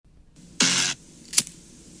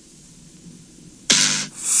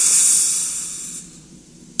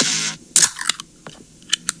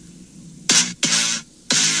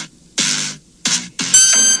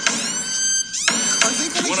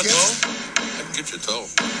get you a toe.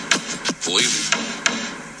 Believe me.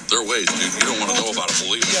 There are ways, dude. You don't want to know about it,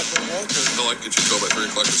 believe me. Yeah, but Walter... Until I get you a toe by 3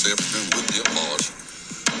 o'clock this afternoon with nail polish.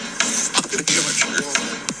 I'm going to give it to you.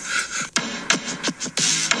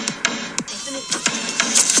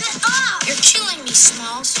 Shut up! You're killing me,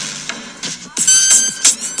 Smalls.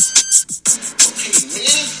 Okay,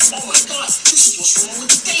 man. Oh, my God. This is what's wrong with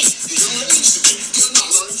the day. The young ladies today, they're not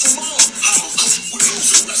learning from mom how to cook with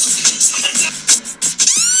those recipes.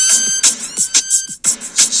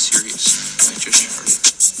 Serious. I just shorted.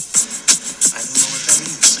 I don't know what that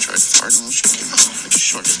means. I tried to fart and shit came out. I just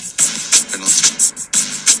shorted. I don't see.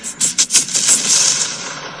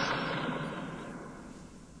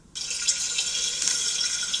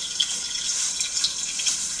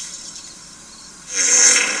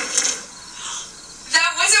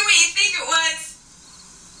 That wasn't what you think it was.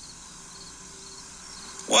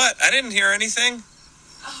 What? I didn't hear anything.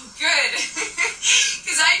 Oh, good.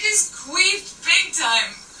 Because I just queefed big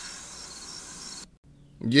time.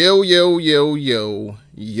 Yo, yo, yo, yo.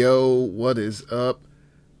 Yo, what is up?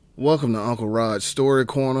 Welcome to Uncle Rod's Story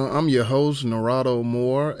Corner. I'm your host, Narado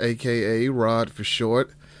Moore, a.k.a. Rod for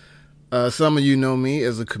short. Some of you know me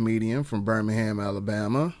as a comedian from Birmingham,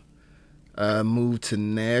 Alabama. I moved to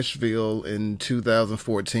Nashville in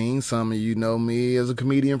 2014. Some of you know me as a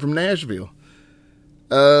comedian from Nashville.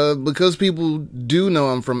 Because people do know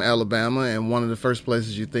I'm from Alabama, and one of the first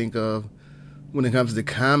places you think of when it comes to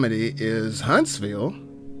comedy is Huntsville.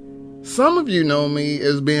 Some of you know me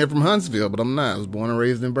as being from Huntsville, but I'm not. I was born and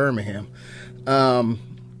raised in Birmingham.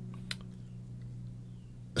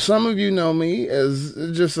 Some of you know me as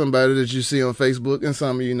just somebody that you see on Facebook, and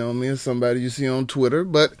some of you know me as somebody you see on Twitter,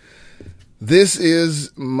 but this is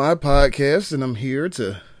my podcast, and I'm here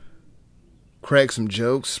to crack some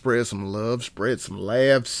jokes, spread some love, spread some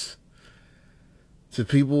laughs to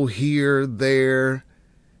people here, there,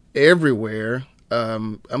 everywhere.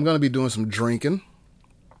 I'm going to be doing some drinking.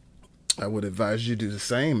 I would advise you to do the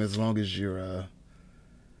same as long as you're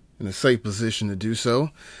in a safe position to do so.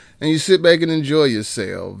 And you sit back and enjoy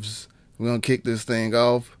yourselves. We're going to kick this thing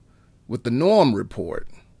off with the Norm Report,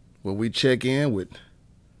 where we check in with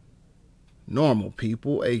normal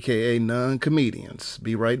people, a.k.a. non-comedians.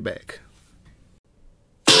 Be right back.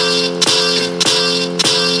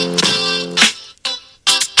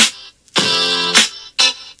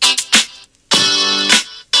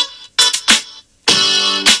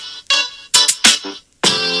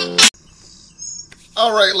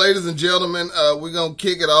 All right, ladies and gentlemen, we're going to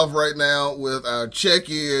kick it off right now with our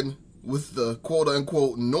check-in with the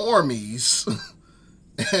quote-unquote normies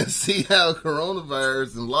and see how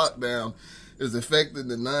coronavirus and lockdown is affecting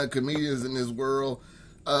the non-comedians in this world.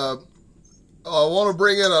 I want to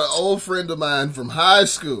bring in an old friend of mine from high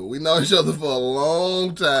school. We know each other for a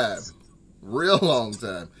long time, real long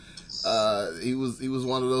time. He was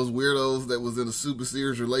one of those weirdos that was in a super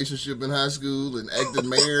serious relationship in high school and acted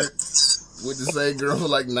married with the same girl for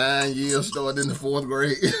like 9 years, started in the 4th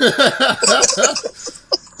grade.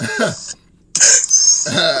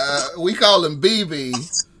 We call him BB,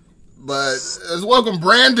 but let's welcome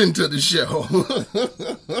Brandon to the show.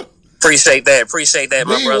 Appreciate that,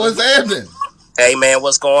 my brother. What's happening? Hey, man,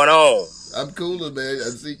 what's going on? I'm cooler, man. I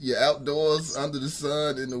see you outdoors, under the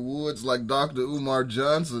sun, in the woods, like Dr. Umar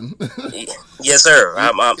Johnson. Yes, sir.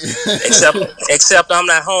 I'm except I'm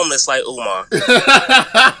not homeless like Umar.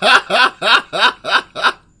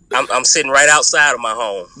 I'm sitting right outside of my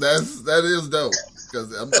home. That is dope.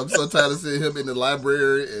 Because I'm so tired of seeing him in the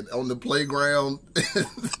library and on the playground.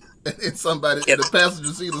 And somebody in the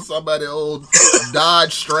passenger seat of somebody old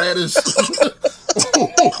Dodge Stratus.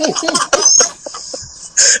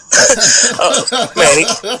 Man,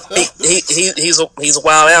 he's a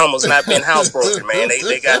wild animal. He's not been housebroken, man.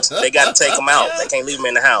 They got to take him out. They can't leave him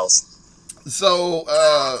in the house. So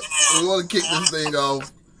we want to kick this thing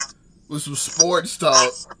off with some sports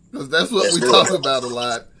talk, because that's what we talk about a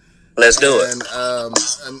lot. Let's do it.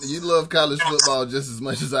 And you love college football just as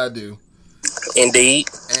much as I do. Indeed.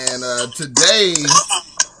 And today,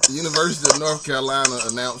 the University of North Carolina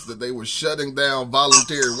announced that they were shutting down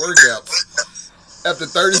voluntary workouts after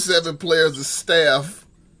 37 players of staff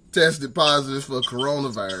tested positive for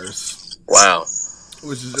coronavirus. Wow.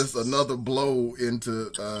 Which is just another blow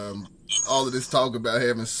into all of this talk about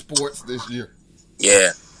having sports this year.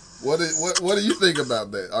 Yeah. What do you think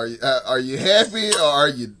about that? Are you happy, or are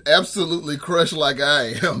you absolutely crushed like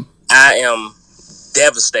I am? I am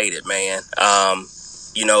devastated, man.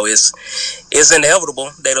 It's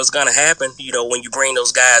inevitable that it's gonna happen. You know, when you bring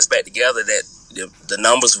those guys back together, that the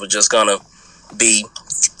numbers were just gonna be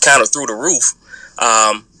kind of through the roof.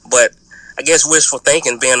 But I guess wishful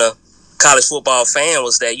thinking, being a college football fan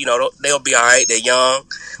was that, they'll be all right. They're young.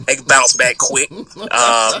 They can bounce back quick.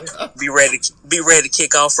 Be ready to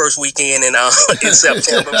kick off first weekend in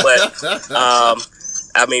September. But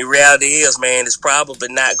reality is, man, it's probably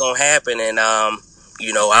not gonna happen. And I'm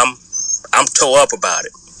tore up about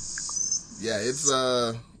it. Yeah, it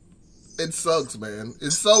sucks, man.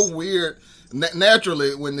 It's so weird.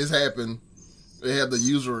 Naturally, when this happened, they had the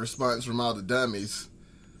usual response from all the dummies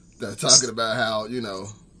that are talking about how,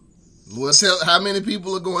 tell how many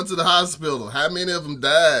people are going to the hospital, how many of them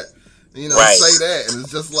died, right. Say that, and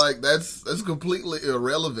it's just like that's completely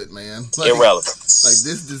irrelevant, man. Irrelevant. Like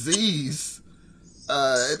this disease,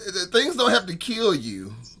 things don't have to kill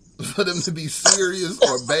you for them to be serious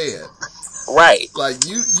or bad. Right. Like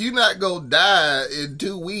you not gonna die in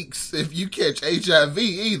 2 weeks if you catch HIV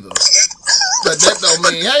either. But that don't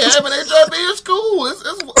mean, hey, having HIV is cool. What's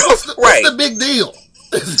the big deal?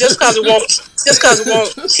 Just because it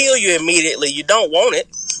won't kill you immediately, you don't want it.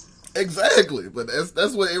 Exactly. But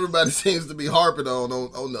that's what everybody seems to be harping on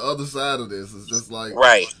the other side of this. It's just like,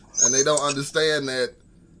 right. And they don't understand that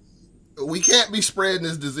we can't be spreading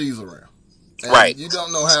this disease around. And right. You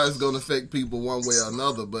don't know how it's going to affect people one way or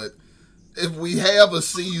another. But if we have a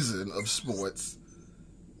season of sports,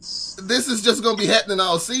 this is just going to be happening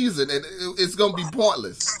all season, and it's going to be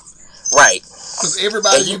pointless. Right. Because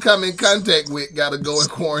everybody you come in contact with got to go in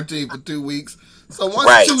quarantine for 2 weeks. So once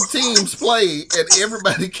right. 2 teams play and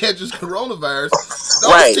everybody catches coronavirus,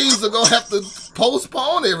 those teams are going to have to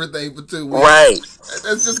postpone everything for 2 weeks. Right.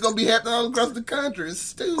 That's just going to be happening all across the country. It's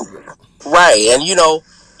stupid. Right. And, you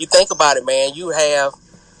think about it, man. You have,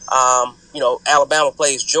 Alabama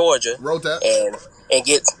plays Georgia. Roll Tide. And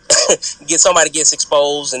get somebody gets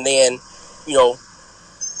exposed, and then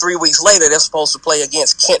 3 weeks later they're supposed to play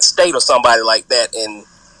against Kent State or somebody like that, and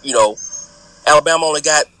Alabama only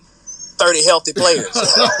got 30 healthy players.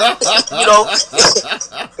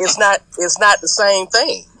 It's not the same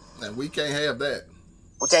thing. And we can't have that.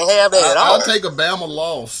 We can't have that at all. I'll take a Bama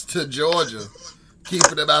loss to Georgia,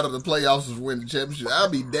 keeping them out of the playoffs and win the championship. I'll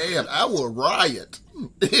be damned. I will riot.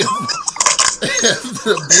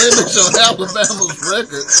 The blemish on Alabama's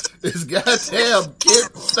record is goddamn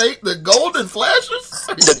Kent State, the Golden Flashes.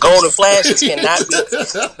 The Golden Flashes cannot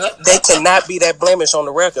be that blemish on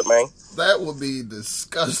the record, man. That would be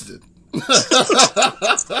disgusting.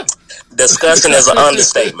 Disgusting is an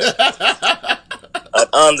understatement. An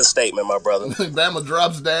understatement, my brother. Bama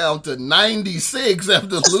drops down to 96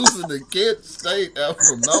 after losing to Kent State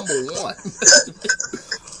after number 1.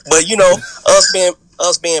 But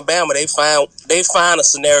us being Bama, they find a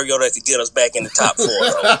scenario that could get us back in the top 4.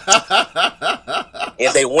 Though.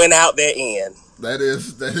 If they win out their end. That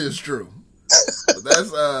is true. But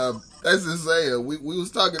that's insane. We was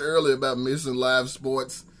talking earlier about missing live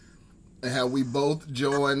sports and how we both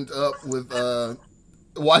joined up with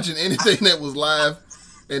watching anything that was live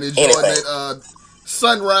and enjoying that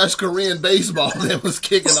Sunrise Korean baseball that was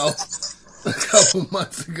kicking off a couple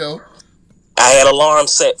months ago. I had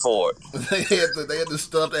alarms set for it. They had the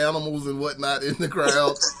stuffed animals and whatnot in the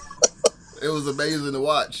crowd. It was amazing to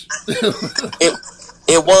watch.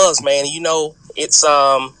 It was, man. It's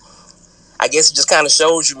I guess it just kind of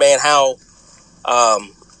shows you, man, how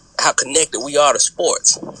connected we are to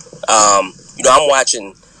sports. I'm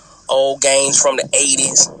watching old games from the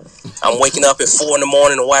 80s. I'm waking up at 4 in the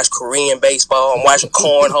morning to watch Korean baseball. I'm watching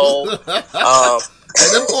cornhole. Hey,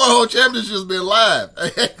 them cornhole championships been live.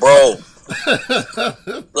 Bro.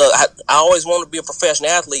 Look, I always wanted to be a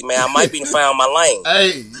professional athlete, man. I might be found my lane.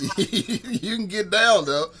 Hey, you can get down,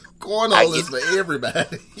 though. Cornhole is for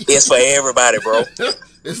everybody. It's for everybody, bro.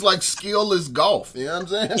 It's like skillless golf. You know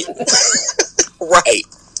what I'm saying? Right.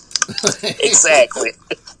 Exactly.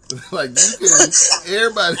 Like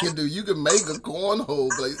everybody can do. You can make a cornhole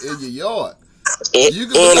place in your yard. You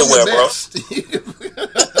can anywhere, bro.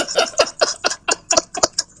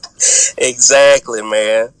 Exactly,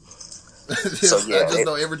 man. So yeah, I just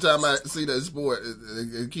know every time I see that sport,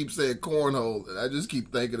 it keeps saying cornhole, and I just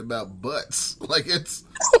keep thinking about butts. Like it's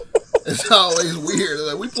always weird.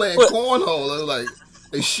 Like we playing cornhole, and like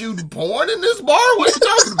they shooting porn in this bar. What are you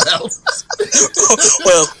talking about?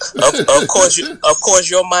 Well, of course,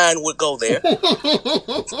 your mind would go there.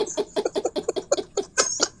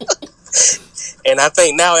 And I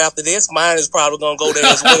think now after this, mine is probably gonna go there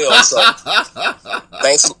as well. So,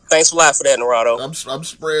 thanks a lot for that, Narado. I'm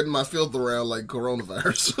spreading my filth around like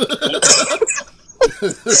coronavirus.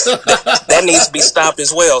 That needs to be stopped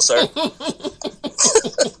as well, sir.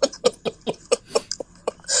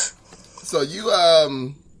 So you've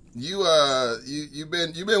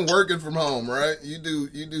been working from home, right? You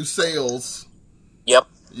do sales. Yep.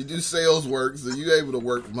 You do sales work, so you're able to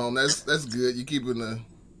work from home. That's good. You're keeping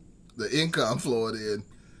the income flowing in.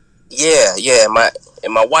 Yeah. My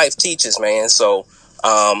wife teaches, man. So,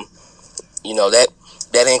 you know, that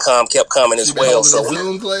income kept coming as well. So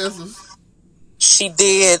Zoom classes. She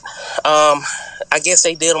did. I guess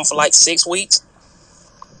they did them for like 6 weeks.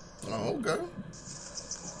 Oh, okay.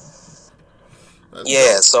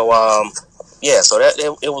 So that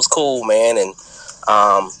it was cool, man, and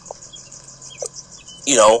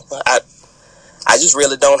you know, I just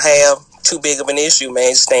really don't have too big of an issue,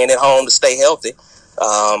 man, staying at home to stay healthy.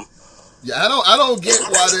 Yeah, I don't get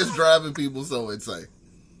why that's driving people so insane.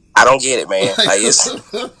 I don't get it, man. Like,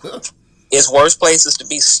 it's worse places to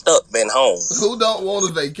be stuck than home. Who don't want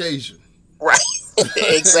a vacation? Right.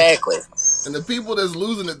 Exactly. And the people that's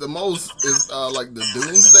losing it the most is like the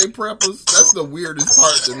doomsday preppers. That's the weirdest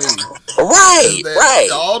part to me. Right.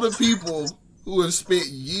 All the people who have spent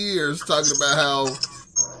years talking about how,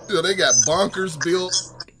 you know, they got bunkers built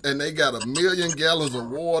and they got 1 million gallons of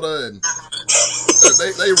water and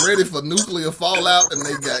they ready for nuclear fallout and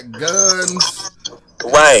they got guns,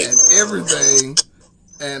 right, and everything.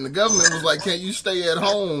 And the government was like, "Can you stay at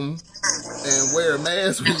home and wear a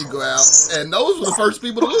mask when you go out?" And those were the first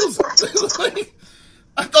people to lose it. Like,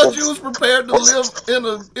 I thought you was prepared to live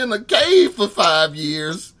in a cave for 5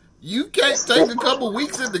 years. You can't take a couple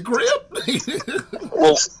weeks in the crib.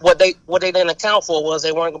 Well, what they didn't account for was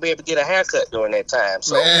they weren't gonna be able to get a haircut during that time.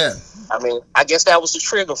 So, man, I mean, I guess that was the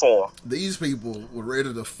trigger for them. These people were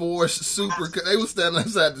ready to force supercut. They were standing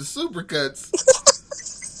outside the supercuts.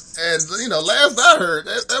 And, you know, last I heard,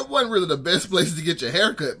 that wasn't really the best place to get your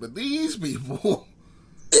haircut. But these people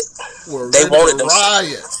were ready to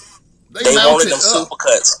riot. They wanted them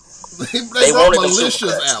supercuts. They brought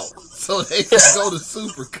militias out so they could go to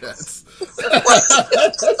supercuts.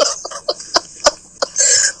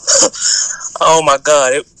 Oh, my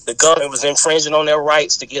God. The government was infringing on their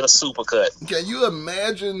rights to get a supercut. Can you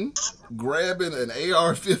imagine grabbing an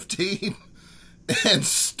AR-15 and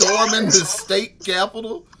storming the state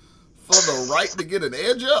capitol for the right to get an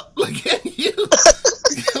edge up? Like, can you?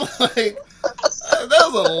 Like,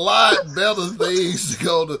 there's a lot better things to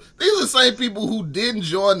go to. These are the same people who didn't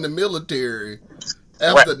join the military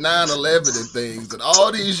after 9/11 and things. And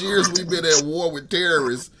all these years we've been at war with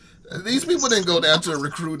terrorists. These people didn't go down to a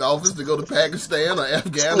recruiting office to go to Pakistan or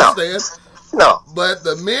Afghanistan. No. But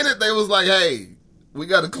the minute they was like, hey, we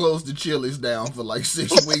got to close the Chili's down for like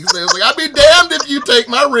 6 weeks, they was like, I'll be damned if you take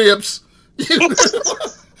my ribs.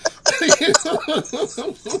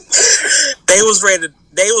 They was ready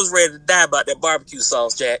to die about that barbecue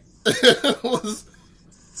sauce, Jack.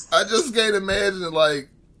 I just can't imagine, like,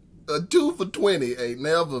 a 2 for $20 ain't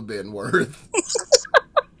never been worth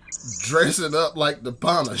dressing up like the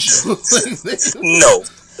Punisher. No,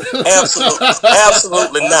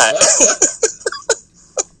 absolutely not.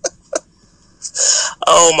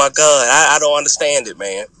 Oh my God, I don't understand it,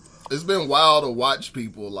 man. It's been wild to watch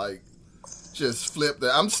people like just flip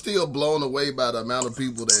that. I'm still blown away by the amount of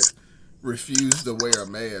people that refuse to wear a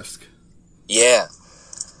mask. Yeah,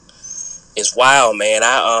 it's wild, man.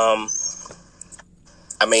 I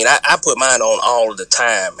put mine on all of the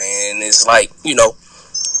time, man. It's like, you know,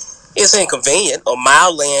 it's inconvenient or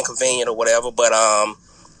mildly inconvenient or whatever, but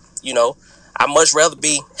you know, I'd much rather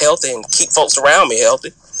be healthy and keep folks around me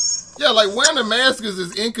healthy. Yeah, like wearing a mask is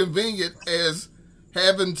as inconvenient as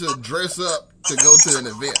having to dress up to go to an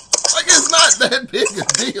event. Like, it's not that big a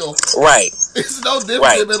deal. Right. It's no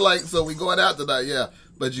different than like, so we going out tonight, yeah,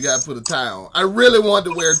 but you got to put a tie on. I really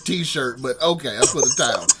wanted to wear a t-shirt, but okay, I put a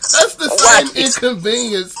tie on. That's the same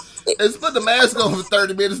inconvenience as put the mask on for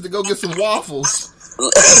 30 minutes to go get some waffles for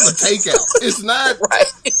takeout. It's not,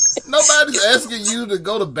 nobody's asking you to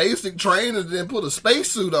go to basic training and then put a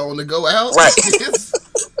spacesuit on to go out. Right.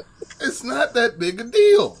 It's not that big a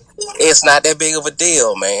deal. It's not that big of a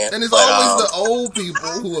deal, man. And it's always the old people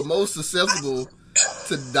who are most susceptible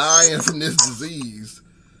to dying from this disease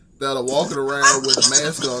that are walking around with a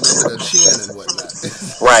mask on over their chin and whatnot.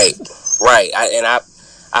 Right.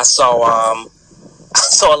 I saw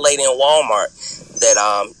a lady in Walmart that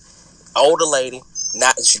older lady,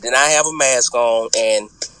 she did not have a mask on, and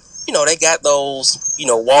you know they got those, you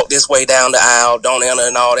know, walk this way down the aisle, don't enter,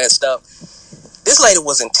 and all that stuff. This lady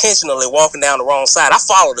was intentionally walking down the wrong side. I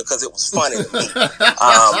followed her because it was funny to me.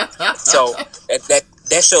 So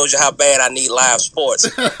that shows you how bad I need live sports.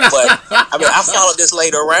 But I mean, I followed this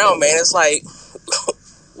lady around, man. It's like,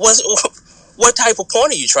 what type of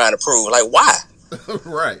point are you trying to prove? Like, why?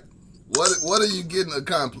 Right. What are you getting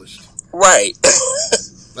accomplished? Right.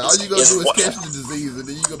 Now, all you gonna do is catch the disease, and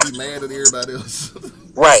then you gonna be mad at everybody else.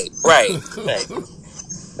 Right.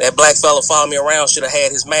 that black fella followed me around should have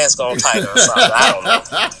had his mask on tighter or something. I don't know.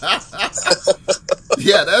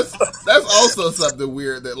 Yeah, that's also something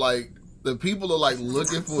weird that like the people are like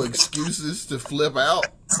looking for excuses to flip out.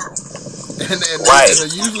 And Right.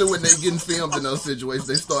 usually when they're getting filmed in those situations,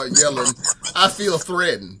 they start yelling, "I feel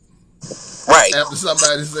threatened." Right. After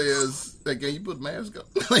somebody says, "Hey, can you put a mask on?"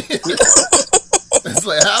 It's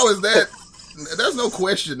like, how is that? There's no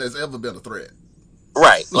question that's ever been a threat.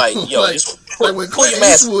 Right. Like, yo, like, just like when pull Clint your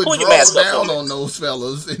mask, Eastwood pull your drove mask up down on on those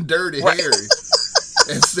fellas in Dirty Right. Harry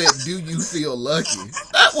and said, "Do you feel lucky?"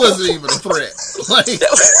 That wasn't even a threat. Like, he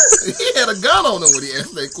had a gun on him when he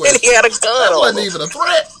asked that And question. he had a gun That on wasn't him. even a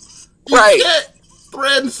threat. You Right. can't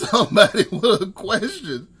threaten somebody with a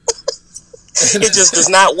question. It just does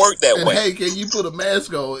not work that And way. hey, can you put a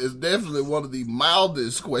mask on is definitely one of the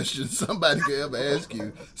mildest questions somebody could ever ask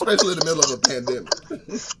you, especially in the middle of a pandemic.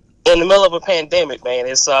 In the middle of a pandemic, man,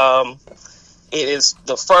 it is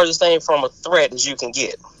the furthest thing from a threat as you can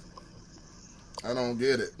get. I don't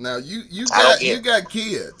get it. Now you I don't get got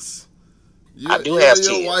kids. I do have Your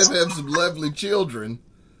kids. wife have some lovely children.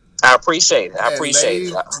 I appreciate it. I and appreciate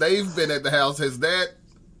it. They've been at the house. Has that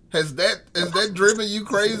driven you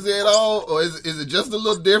crazy at all, or is it just a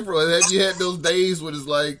little different? Or have you had those days when it's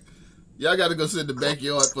like, y'all got to go sit in the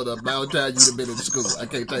backyard for the amount of time you've been in school? I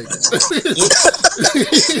can't take it.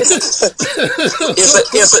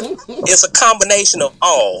 It's a combination of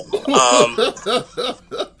all.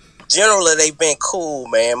 Generally, they've been cool,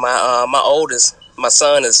 man. My oldest, my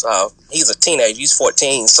son is he's a teenager. He's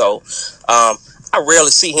 14, so I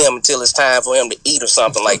rarely see him until it's time for him to eat or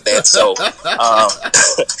something like that. So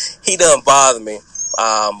he doesn't bother me.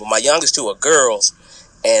 But my youngest two are girls,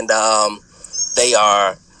 and they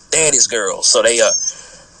are daddy's girls, so they are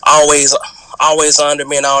always under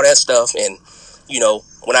me and all that stuff. And you know,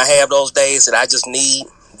 when I have those days that I just need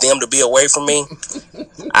them to be away from me,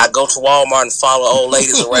 I go to Walmart and follow old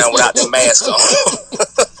ladies around without their mask on.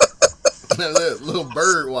 Little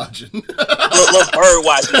bird watching. little bird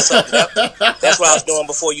watching or something. That's what I was doing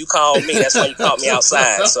before you called me. That's when you caught me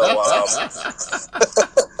outside. So,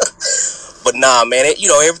 but nah, man,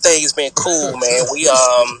 everything has been cool, man. We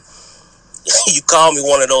you called me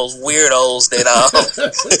one of those weirdos that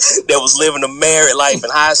that was living a married life in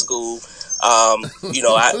high school. I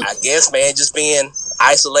guess, man, just being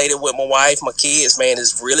isolated with my wife, my kids, man,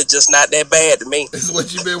 is really just not that bad to me. It's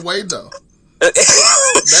what you've been waiting on.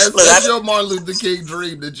 That's your Martin Luther King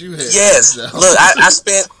dream that you had. Yes. Look, I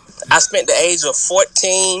spent the age of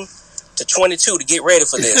 14 to 22 to get ready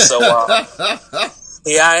for this. So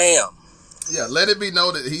here I am. Yeah, let it be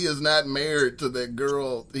noted he is not married to that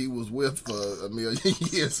girl he was with for a million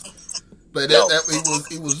years. But No.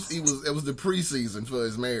 it was the preseason for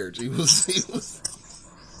his marriage. That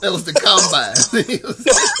was the combine.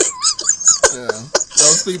 Yeah.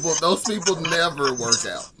 Those people never work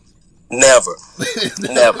out. Never.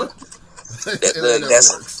 Never. It never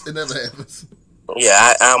works. It never happens.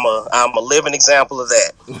 Yeah, I'm a living example of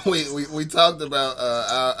that. We talked about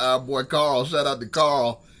our boy Carl. Shout out to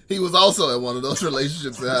Carl. He was also in one of those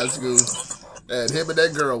relationships in high school, and him and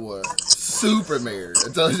that girl were super married. I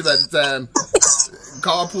told you about the time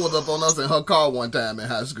Carl pulled up on us in her car one time in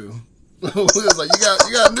high school. We was like, "You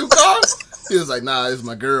got a new car?" He was like, "Nah, it's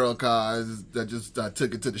my girl car. I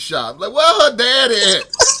took it to the shop." Like, well, her daddy at?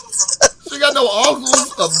 She got no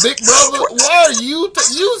uncles, a big brother. Why are you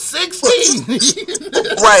 16?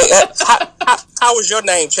 Right. How was your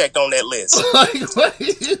name checked on that list? Like,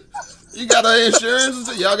 wait, you got her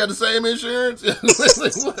insurance? Y'all got the same insurance? What's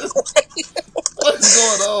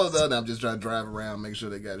going on? No, I'm just trying to drive around, make sure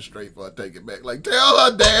they got it straight before I take it back. Like, tell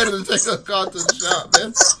her dad to take her car to the shop,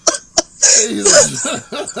 man.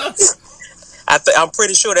 I'm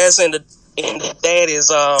pretty sure that's in the daddy's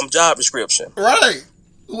job description. Right.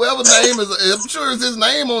 Whoever name is, I'm sure it's his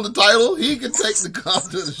name on the title. He can take the car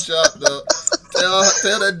to the shop, though.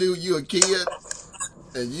 Tell that dude you a kid,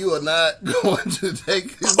 and you are not going to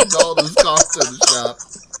take his daughter's car to the shop.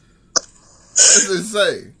 That's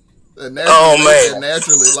insane. And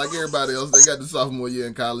naturally, like everybody else, they got the sophomore year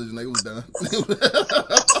in college, and they was done.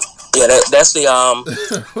 Yeah, that's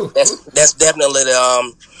definitely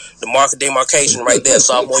the mark of demarcation right there.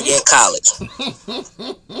 Sophomore year in college.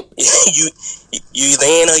 you either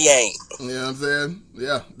in or you ain't. You know what I'm saying?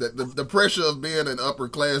 Yeah. The pressure of being an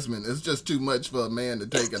upperclassman is just too much for a man to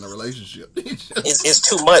take in a relationship. It's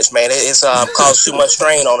too much, man. It's caused too much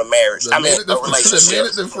strain on a marriage. The minute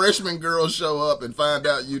relationship. the freshman girls show up and find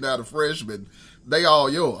out you're not a freshman, they all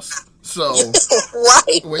yours. So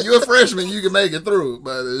right. When you're a freshman, you can make it through.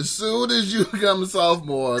 But as soon as you become a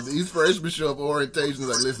sophomore, these freshmen show up orientations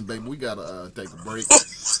like, listen, baby, we gotta take a break.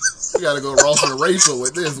 gotta go Ross and Rachel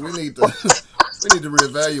with this. We need to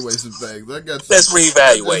reevaluate some things. Let's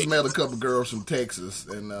reevaluate. I just met a couple girls from Texas,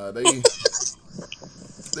 and they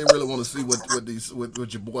really want to see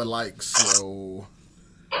what your boy likes. So,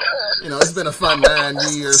 it's been a fun 9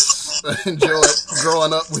 years. I enjoyed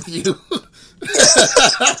growing up with you.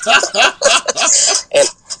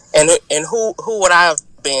 and who would I have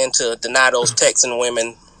been to deny those Texan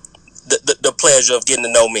women the pleasure of getting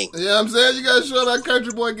to know me? Yeah, I'm saying you gotta show that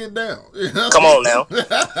country boy get down. Come on now.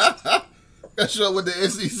 Gotta show what the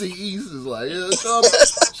SEC East is like. Yeah, show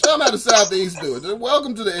them how the Southeast do it.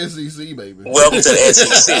 Welcome to the SEC, baby. Welcome to the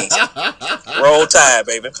SEC. Roll Tide,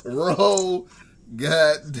 baby. Roll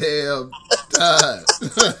goddamn Tide.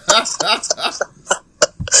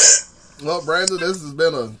 Well, Brandon, this has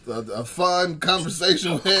been a fun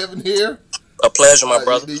conversation we're having here. A pleasure, my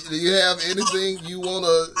brother. Do you have anything you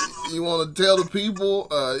wanna tell the people?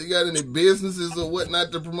 You got any businesses or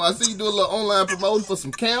whatnot to promote? I see you do a little online promotion for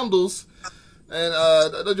some candles. And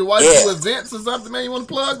does your wife do events or something, man? You want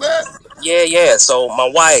to plug that? Yeah. So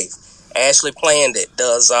my wife, Ashley Planned It,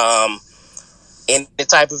 does any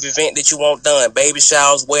type of event that you want done. Baby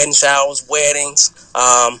showers, weddings,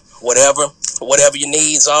 whatever your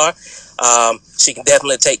needs are. She can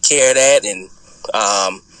definitely take care of that, and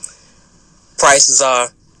prices are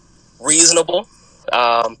reasonable,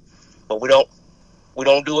 but we don't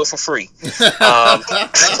do it for free.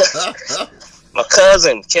 My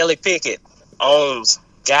cousin Kelly Pickett owns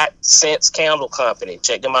Got Sense Candle Company.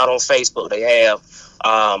 Check them out on Facebook. They have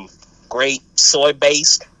great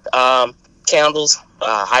soy-based candles,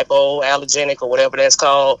 hypoallergenic or whatever that's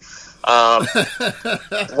called.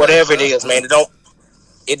 Whatever it is, man.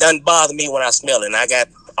 It doesn't bother me when I smell it, and I got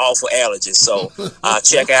awful allergies. So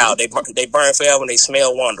check out. They burn forever and they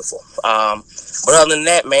smell wonderful. But other than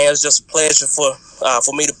that, man, it's just a pleasure for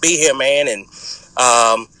me to be here, man, and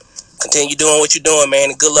continue doing what you're doing, man,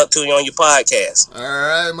 and good luck to you on your podcast. All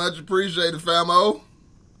right, much appreciated, famo.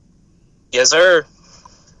 Yes, sir.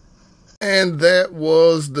 And that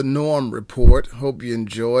was the Norm Report. Hope you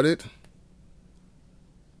enjoyed it.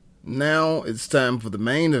 Now it's time for the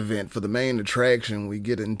main event, for the main attraction. We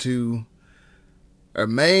get into our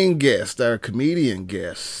main guest, our comedian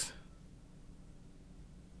guest.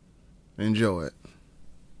 Enjoy it.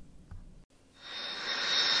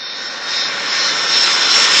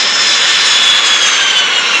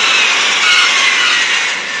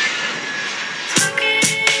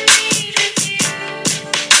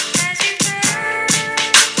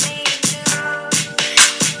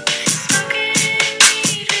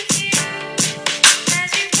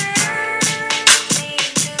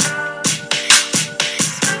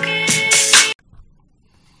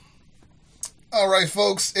 All right,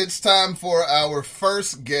 folks, it's time for our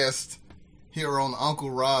first guest here on Uncle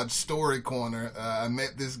Rod's Story Corner. I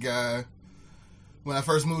met this guy when I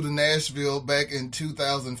first moved to Nashville back in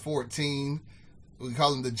 2014. We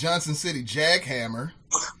call him the Johnson City Jackhammer.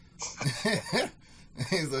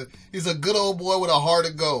 He's a good old boy with a heart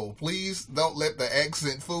of gold. Please don't let the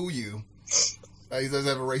accent fool you. He does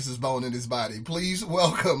have a racist bone in his body. Please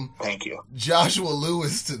welcome. Thank you, Joshua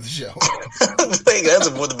Lewis, to the show. I think that's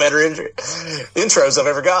one of the better intros I've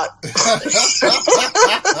ever got.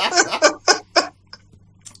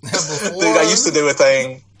 Dude, I used to do a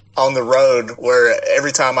thing on the road where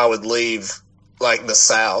every time I would leave, like the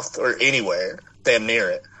South or anywhere, damn near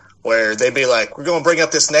it, where they'd be like, we're going to bring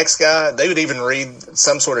up this next guy. They would even read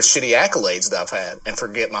some sort of shitty accolades that I've had and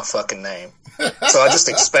forget my fucking name. So I just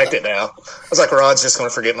expect it now. I was like, Rod's just going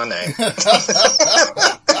to forget my name.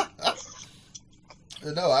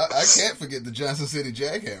 No, I can't forget the Johnson City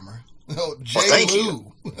Jackhammer. No, J.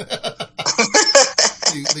 Lou.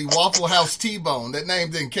 the Waffle House T-Bone. That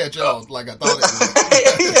name didn't catch on like I thought it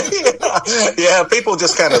would. Yeah, people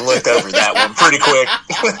just kind of looked over that one pretty quick.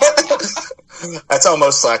 That's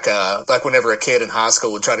almost like whenever a kid in high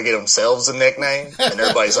school would try to get themselves a nickname, and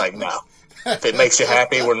everybody's like, no. If it makes you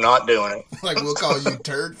happy, we're not doing it. Like, we'll call you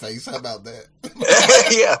Turd Face. How about that?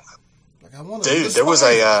 Yeah. Like, I want Dude, there was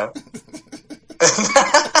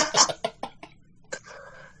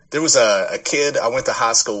a kid I went to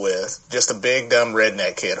high school with, just a big, dumb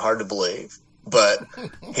redneck kid, hard to believe. But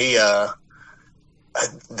he,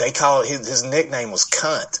 they call his nickname was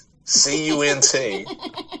Cunt. C-U-N-T.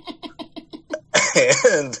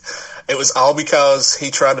 And it was all because he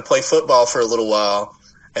tried to play football for a little while.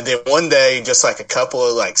 And then one day, just like a couple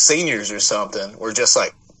of like seniors or something were just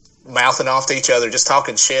like mouthing off to each other, just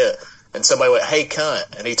talking shit. And somebody went, "Hey,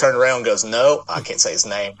 cunt." And he turned around and goes, "No," I can't say his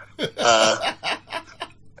name. It's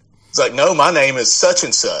like, "No, my name is such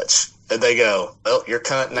and such." And they go, "Well, you're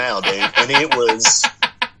cunt now, dude." And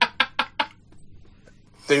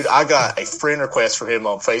Dude, I got a friend request from him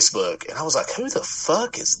on Facebook, and I was like, who the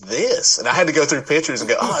fuck is this? And I had to go through pictures and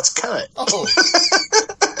go, oh, it's Cunt. Oh.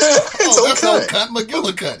 It's Oh, old that's old Cunt. Cunt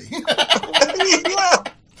McGillicuddy. Yeah.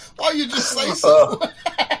 Why you just say so?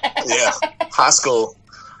 Yeah. High school.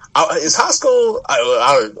 Is high school...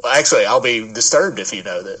 actually, I'll be disturbed if you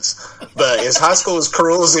know this. But is high school as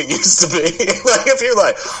cruel as it used to be? Like, if you're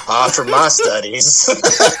like, after my studies...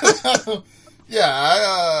 Yeah,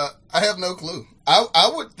 I have no clue.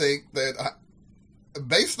 I would think that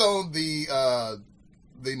based on the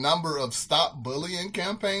number of stop bullying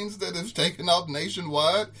campaigns that have taken off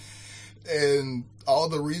nationwide and all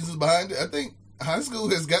the reasons behind it, I think high school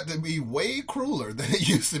has got to be way crueler than it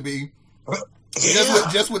used to be. Yeah.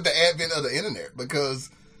 Just with the advent of the internet, because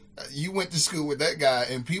you went to school with that guy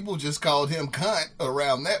and people just called him cunt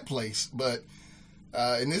around that place, but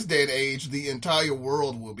in this day and age, the entire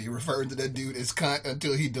world will be referring to that dude as cunt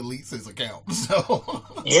until he deletes his account. So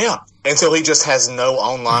Yeah, until he just has no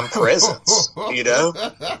online presence, you know?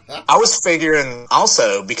 I was figuring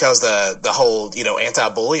also, because the whole,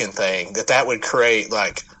 anti-bullying thing, that would create,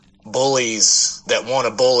 like, bullies that want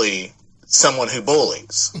to bully someone who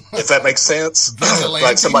bullies, if that makes sense.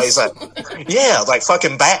 Like somebody's like, yeah, like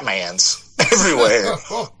fucking Batmans everywhere.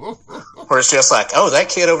 Where it's just like, oh, that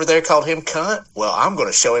kid over there called him cunt? Well, I'm going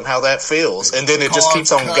to show him how that feels. And then it just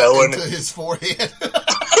keeps on going. Into his forehead.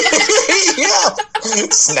 Yeah.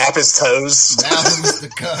 Snap his toes. Now who's the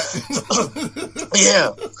cunt?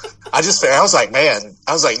 Yeah. I was like, man,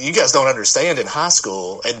 you guys don't understand, in high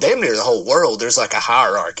school, and damn near the whole world, there's like a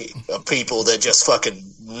hierarchy of people that just fucking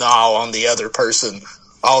gnaw on the other person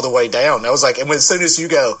all the way down. And I was like, and as soon as you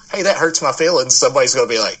go, hey, that hurts my feelings, somebody's going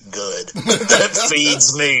to be like, good. That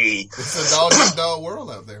feeds me. It's a dog-eat-dog world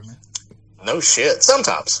out there, man. No shit.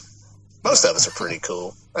 Sometimes. Most of us are pretty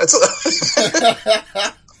cool. That's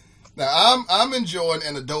Now, I'm enjoying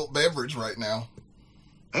an adult beverage right now.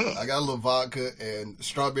 I got a little vodka and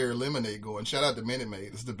strawberry lemonade going. Shout out to Minute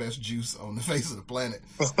Maid. It's the best juice on the face of the planet.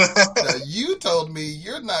 Now, you told me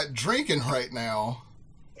you're not drinking right now.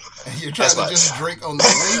 And you're trying to just drink on the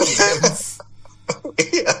weekends.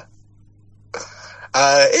 Yeah.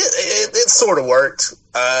 It sort of worked.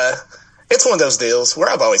 It's one of those deals where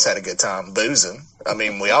I've always had a good time boozing. I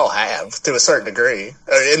mean, we all have, to a certain degree.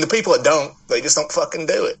 And the people that don't, they just don't fucking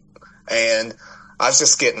do it. And I was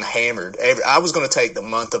just getting hammered. I was going to take the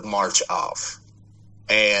month of March off.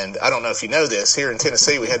 And I don't know if you know this, here in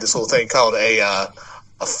Tennessee, we had this little thing called a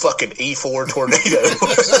fucking E4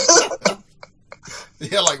 tornado.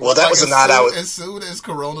 Yeah, like, well, that was the night I was. As soon as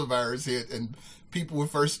coronavirus hit and people were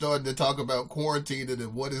first starting to talk about quarantining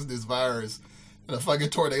and what is this virus, and a fucking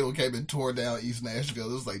tornado came and tore down East Nashville.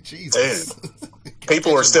 It was like, Jesus. Dude,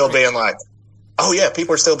 people were still being like, oh yeah,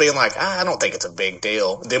 people are still being like, I don't think it's a big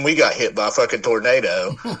deal. Then we got hit by a fucking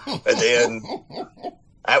tornado. And then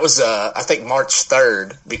that was, I think March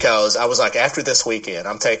 3rd, because I was like, after this weekend,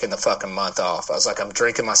 I'm taking the fucking month off. I was like, I'm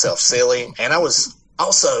drinking myself silly. And I was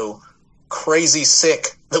also crazy sick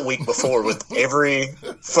the week before with every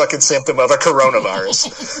fucking symptom of a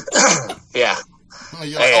coronavirus. Yeah.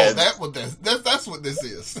 You're like, that's what this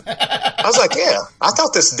is. I was like, yeah, I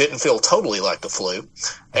thought this didn't feel totally like the flu.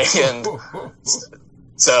 And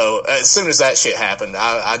so as soon as that shit happened,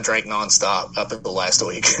 I drank nonstop up until last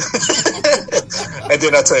week. And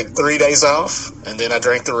then I took 3 days off, and then I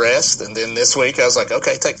drank the rest. And then this week I was like,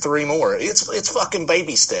 okay, take 3 more. It's fucking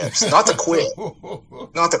baby steps. Not to quit.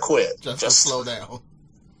 Not to quit. Just to slow down.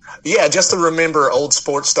 Yeah, just to remember old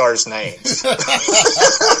sports stars' names.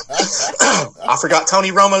 I forgot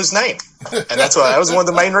Tony Romo's name, and that was one of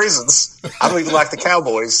the main reasons. I don't even like the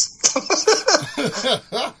Cowboys.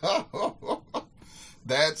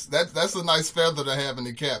 That's a nice feather to have in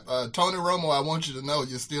the cap. Tony Romo, I want you to know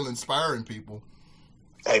you're still inspiring people.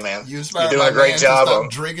 Hey man, you're doing a great job. To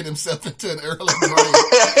stop drinking himself into an early grave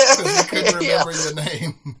because he couldn't remember your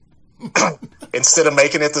name. Instead of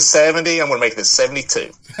making it to 70, I'm going to make it to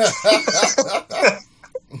 72.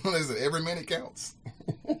 Listen, every minute counts.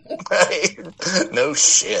 Hey, no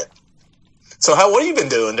shit. So what have you been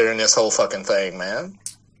doing during this whole fucking thing, man?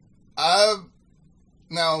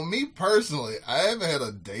 Now, me personally, I haven't had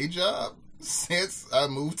a day job since I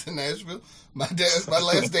moved to Nashville. My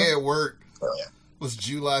last day at work was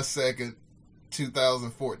July 2nd,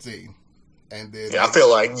 2014. And then I feel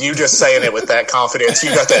like you just saying it with that confidence.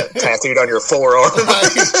 You got that tattooed on your forearm.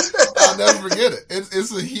 I'll never forget it.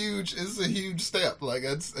 It's a huge step. Like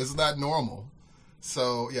it's not normal.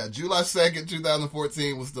 So yeah, July 2nd,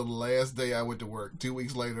 2014 was the last day I went to work. 2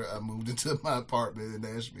 weeks later, I moved into my apartment in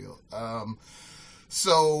Nashville.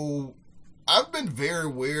 So I've been very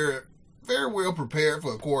very well prepared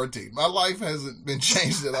for a quarantine. My life hasn't been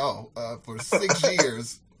changed at all. For 6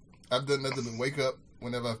 years, I've done nothing but wake up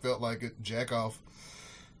whenever I felt like it, jack off,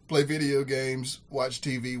 play video games, watch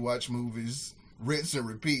TV, watch movies, rinse and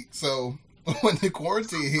repeat. So when the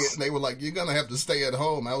quarantine hit and they were like, you're going to have to stay at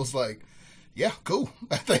home, I was like, yeah, cool.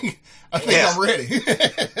 I think I'm ready.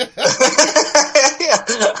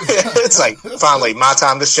 It's like, finally, my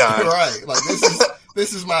time to shine. Right. Like,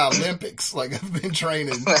 this is my Olympics. Like, I've been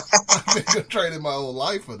training my whole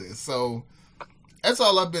life for this. So that's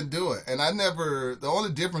all I've been doing. And the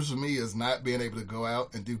only difference for me is not being able to go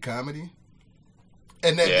out and do comedy.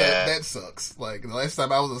 And that sucks. Like, the last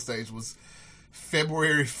time I was on stage was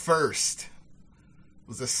February 1st. It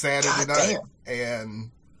was a Saturday night.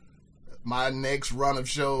 And my next run of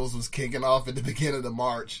shows was kicking off at the beginning of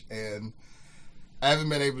March. And I haven't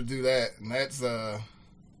been able to do that. And that's, that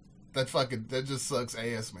just sucks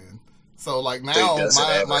ass, man. So, like, now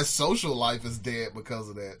my social life is dead because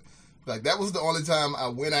of that. Like, that was the only time I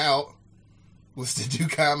went out was to do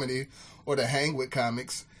comedy or to hang with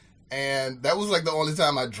comics. And that was, like, the only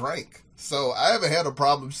time I drank. So, I haven't had a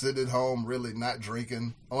problem sitting at home really not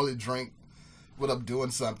drinking. Only drink when I'm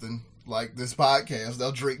doing something like this podcast.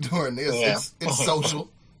 I'll drink during this. Yeah. It's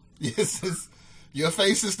social. Yes, your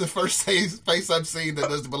face is the first face I've seen that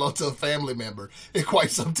doesn't belong to a family member in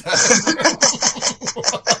quite some time.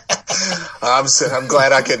 I'm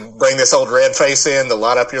glad I could bring this old red face in to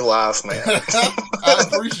light up your life, man. I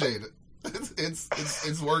appreciate it.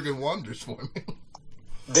 It's working wonders for me.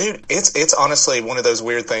 Dude, it's honestly one of those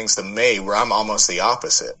weird things to me where I'm almost the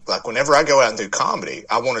opposite. Like, whenever I go out and do comedy,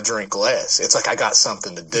 I want to drink less. It's like I got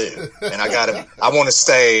something to do, and I want to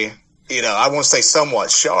stay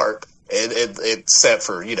somewhat sharp. Except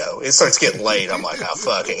for, it starts getting late. I'm like, oh,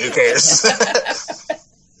 fuck it, who cares?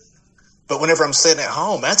 But whenever I'm sitting at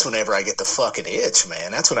home, that's whenever I get the fucking itch,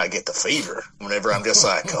 man. That's when I get the fever. Whenever I'm just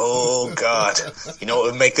like, oh, God. You know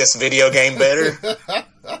what would make this video game better?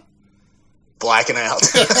 Blacking out.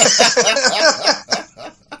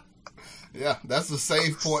 Yeah, that's the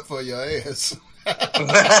save point for your ass.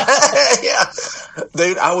 Yeah.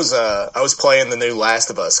 Dude, I was playing the new Last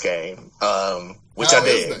of Us game, which I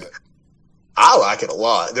dig. I like it a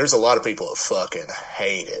lot. There's a lot of people that fucking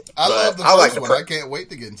hate it. I love the first one. I can't wait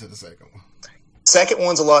to get into the second one. Second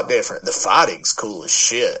one's a lot different. The fighting's cool as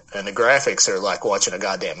shit, and the graphics are like watching a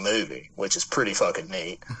goddamn movie, which is pretty fucking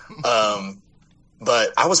neat.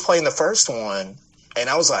 But I was playing the first one, and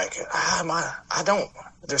I was like,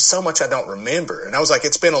 there's so much I don't remember. And I was like,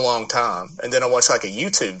 it's been a long time. And then I watched like a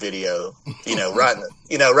YouTube video, right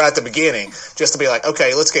at the beginning, just to be like,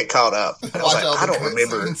 okay, let's get caught up. And I was like, I don't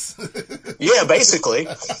remember. Yeah, basically.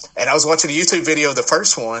 And I was watching a YouTube video of the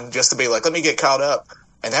first one just to be like, let me get caught up.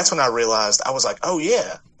 And that's when I realized, I was like, oh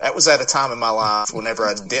yeah, that was at a time in my life whenever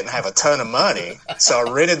I didn't have a ton of money. So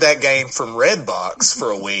I rented that game from Redbox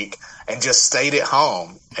for a week and just stayed at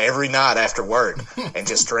home every night after work and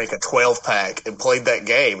just drank a 12-pack and played that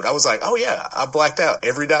game. And I was like, oh yeah, I blacked out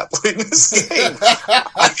every night playing this game.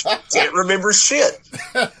 I can't remember shit.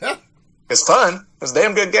 It's fun. It was a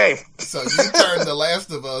damn good game. So you turned The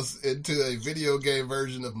Last of Us into a video game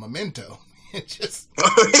version of Memento. Yeah.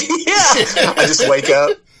 I just wake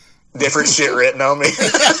up, different shit written on me.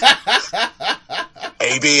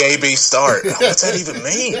 AB start. What's that even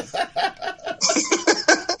mean?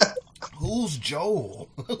 Who's Joel?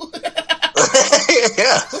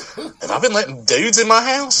 Yeah. Have I been letting dudes in my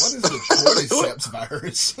house? What is the cordyceps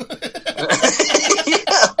virus?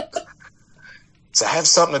 Yeah. Does it have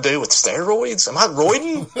something to do with steroids? Am I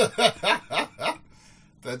roiding?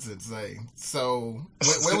 That's insane. So,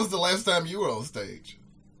 when was the last time you were on stage?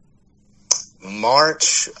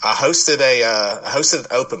 March. I hosted an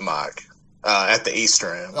open mic at the East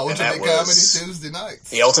Room. Ultimate Comedy Tuesday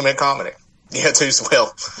nights. The Ultimate Comedy. Yeah,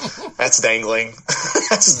 well, that's dangling.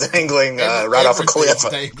 That's dangling right off a cliff.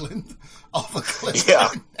 Dangling off a cliff. Yeah.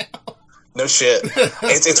 Right now. No shit.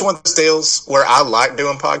 It's one of those deals where I liked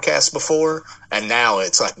doing podcasts before, and now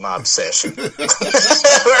it's like my obsession. Where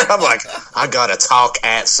I'm like, I gotta talk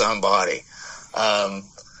at somebody. I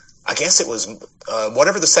guess it was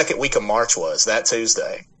whatever the second week of March was, that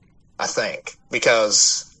Tuesday, I think,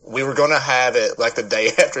 because we were going to have it like the day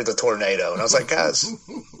after the tornado. And I was like, guys,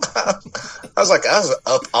 I was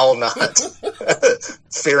up all night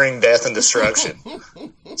fearing death and destruction.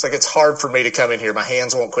 It's like, it's hard for me to come in here. My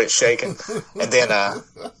hands won't quit shaking. And then,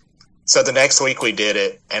 so the next week we did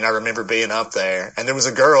it, and I remember being up there, and there was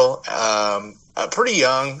a girl, pretty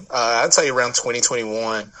young, I'd say around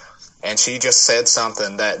 2021, and she just said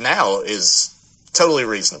something that now is totally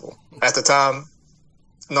reasonable. At the time,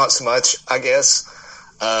 not so much, I guess.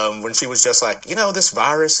 when she was just like, this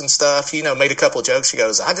virus and stuff, made a couple of jokes. She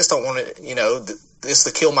goes, I just don't want it, this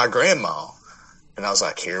to kill my grandma. And I was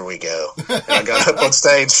like, here we go. And I got up on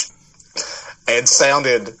stage and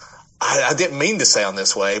sounded, I didn't mean to sound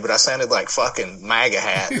this way, but I sounded like fucking MAGA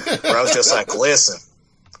hat, where I was just like, listen,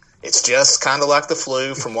 it's just kind of like the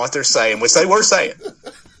flu from what they're saying, which they were saying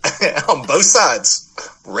on both sides,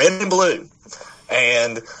 red and blue.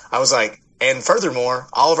 And I was like, and furthermore,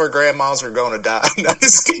 all of our grandmas are going to die. And I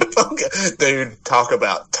just keep on dude, talk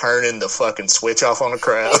about turning the fucking switch off on a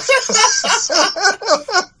crowd.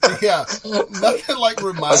 Yeah, nothing like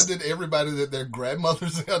reminding everybody that their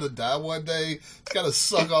grandmothers are going to die one day. It's got to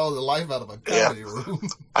suck all the life out of a comedy room.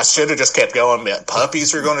 I should have just kept going.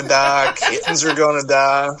 Puppies are going to die. Kittens are going to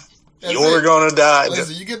die. You're going to die.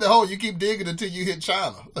 Listen, you get the hole, you keep digging until you hit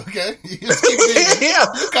China, okay? You just keep digging. Yeah.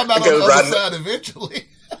 You come out on the other side eventually.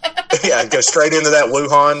 Yeah, go straight into that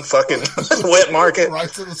Wuhan fucking wet market. Right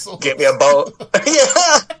to the soul. Get me a bowl.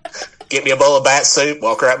 Yeah. Get me a bowl of bat soup.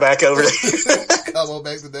 Walk right back over there. Come on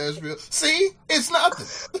back to Nashville. See? It's nothing.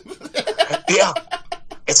 Yeah.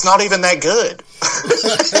 It's not even that good.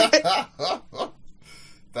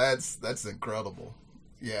 That's incredible.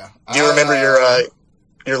 Yeah. Do you remember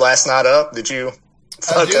your last night up? Did you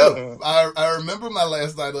fuck up? I remember my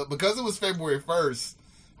last night up because it was February 1st.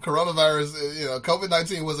 Coronavirus,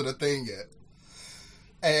 COVID-19 wasn't a thing yet.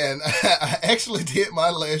 And I actually did my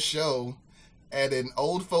last show at an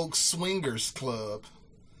old folks swingers club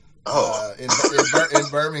in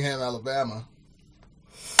Birmingham, Alabama.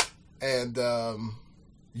 And I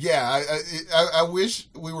wish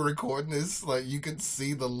we were recording this. Like, you could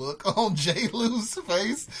see the look on J. Lou's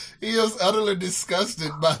face. He was utterly disgusted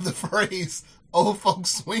by the phrase "old folks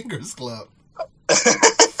swingers club."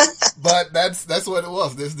 But that's what it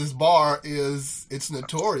was. This bar it's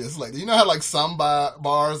notorious. Like, you know how like some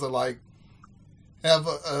bars are like have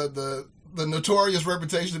the notorious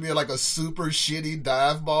reputation to be like a super shitty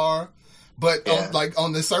dive bar, but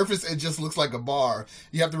on the surface it just looks like a bar.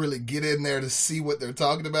 You have to really get in there to see what they're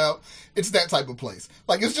talking about. It's that type of place.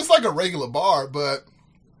 Like, it's just like a regular bar, but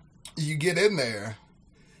you get in there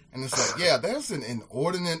and it's like, yeah, there's an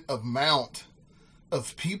inordinate amount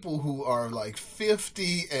of people who are like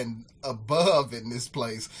 50 and above in this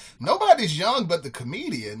place. Nobody's young but the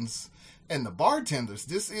comedians and the bartenders.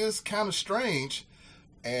 This is kind of strange.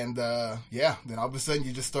 And then all of a sudden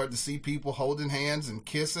you just start to see people holding hands and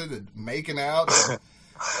kissing and making out.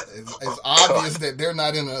 It's obvious that they're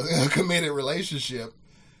not in a committed relationship.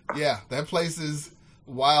 Yeah, that place is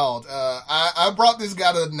wild. I brought this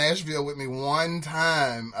guy to Nashville with me one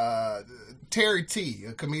time. Terry T,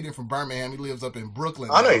 a comedian from Birmingham. He lives up in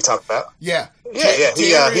Brooklyn. I know who you're talking about. Yeah. Yeah.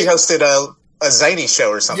 He hosted a zany show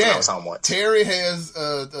or something I was on once. Terry has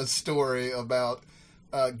a story about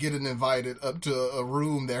getting invited up to a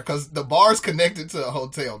room there because the bar's connected to a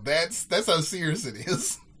hotel. That's how serious it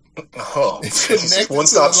is. Oh, it's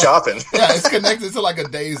one-stop shopping. Yeah, it's connected to like a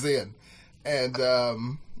Days Inn. And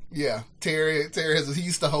Terry he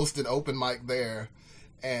used to host an open mic there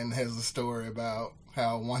and has a story about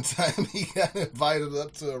how one time he got invited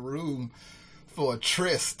up to a room for a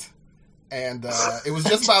tryst. And it was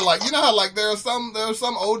just by like, you know how like there are some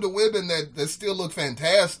older women that still look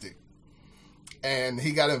fantastic. And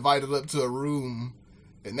he got invited up to a room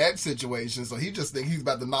in that situation, so he just think he's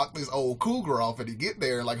about to knock this old cougar off, and he get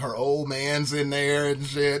there, like her old man's in there and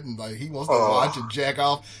shit, and like he wants to watch and jack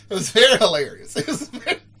off. It was very hilarious. It was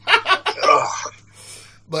very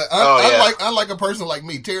But unlike a person like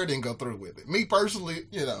me, Terry didn't go through with it. Me personally,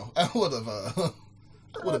 I would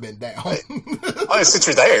have been down. Oh, since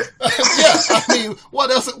you're there. Yeah, I mean, what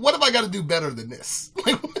else? What have I got to do better than this?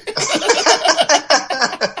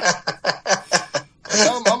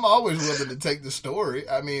 I'm always willing to take the story.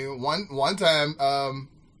 I mean, one time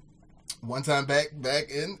back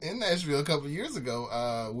in Nashville a couple of years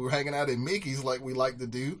ago, we were hanging out at Mickey's like we like to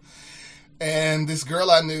do, and this girl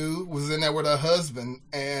I knew was in there with her husband,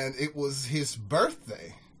 and it was his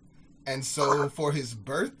birthday, and so for his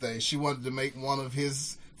birthday, she wanted to make one of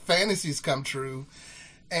his fantasies come true,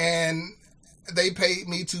 and they paid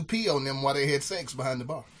me to pee on them while they had sex behind the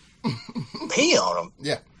bar. Pee on them?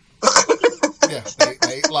 Yeah. Yeah,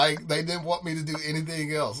 they didn't want me to do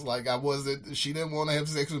anything else. Like, she didn't want to have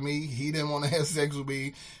sex with me. He didn't want to have sex with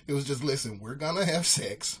me. It was just, listen, we're going to have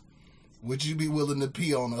sex. Would you be willing to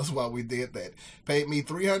pee on us while we did that? Paid me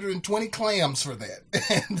 320 clams for that.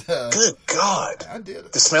 And, good God. I did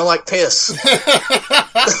it. They smell like piss.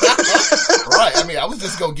 Right. I mean, I was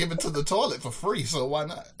just going to give it to the toilet for free, so why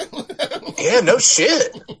not? Yeah, no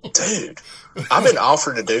shit. Dude, I've been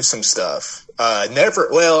offered to do some stuff. I've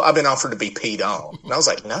been offered to be peed on. And I was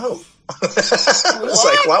like, no, It's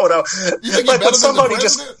like, why would I? You think Like you're when somebody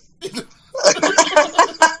just, you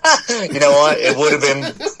know what? It would have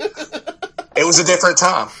been. It was a different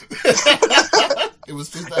time. It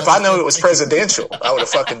was If I knew it was presidential, I would have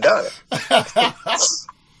fucking done it.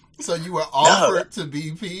 So you were offered to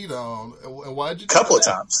be peed on. And why'd you do Couple of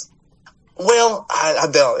that? times. Well, I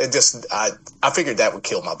don't. It just I figured that would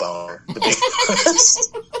kill my boner. To be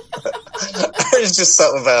honest. There's just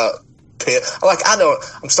something about pit. Like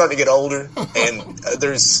I'm starting to get older, and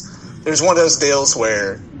there's one of those deals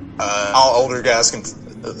where all older guys can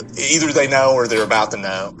either they know or they're about to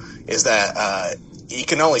know is that you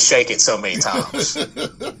can only shake it so many times, and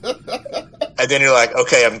then you're like,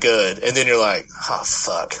 okay, I'm good, and then you're like, oh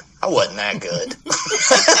fuck, I wasn't that good.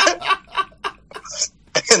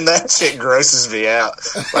 And that shit grosses me out.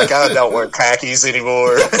 Like, I don't wear khakis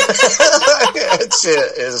anymore. That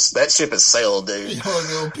ship is sailed, dude. You know,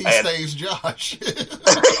 little P-Stage Josh.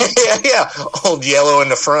 yeah, old yellow in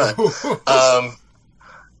the front.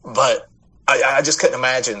 But I just couldn't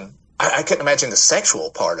imagine. I couldn't imagine the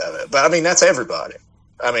sexual part of it. But I mean, that's everybody.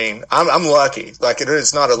 I mean, I'm lucky. Like,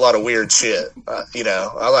 there's not a lot of weird shit. You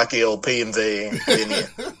know, I like the old P and V.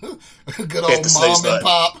 Good old mom and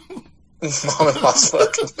pop. Mom and pop's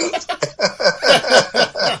fucking.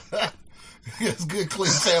 It's good,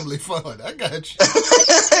 clean family fun. I got you.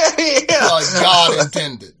 Yeah. Like God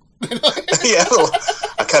intended. Yeah.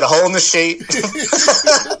 I cut a hole in the sheet.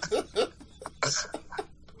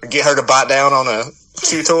 Get her to bite down on a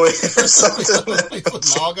chew toy or something.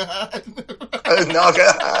 Naugahyde.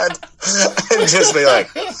 Naugahyde. And just be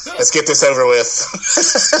like, let's get this over with.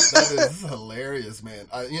 That is hilarious, man.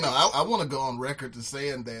 I want to go on record to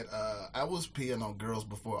saying that I was peeing on girls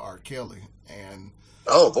before R. Kelly, and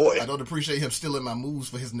oh boy, I don't appreciate him stealing my moves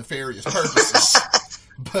for his nefarious purposes.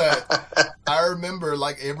 But I remember,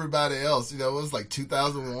 like everybody else, you know, it was like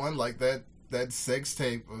 2001, like that sex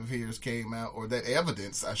tape of his came out, or that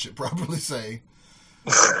evidence, I should probably say.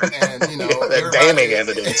 And, you know, that damning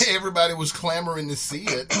evidence. Everybody was clamoring to see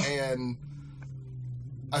it, and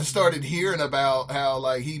I started hearing about how,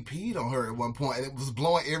 like, he peed on her at one point, and it was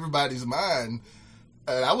blowing everybody's mind.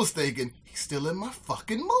 And I was thinking, he's still in my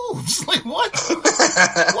fucking moves. Like, what?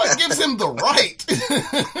 What gives him the right?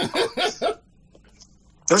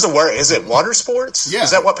 There's a word. Is it water sports? Yeah.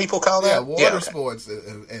 Is that what people call that? Yeah, water sports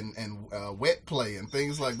and wet play and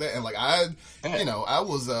things like that. And like I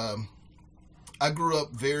grew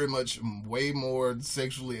up very much way more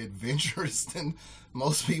sexually adventurous than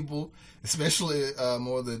most people, especially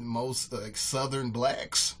more than most like Southern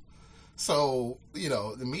blacks. So, you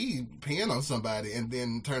know, me peeing on somebody and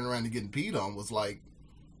then turning around and getting peed on was like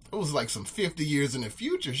some 50 years in the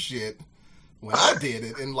future shit when I did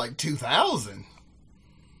it in like 2000.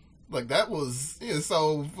 Like, that was, you know,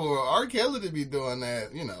 so for R. Kelly to be doing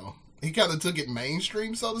that, you know, he kind of took it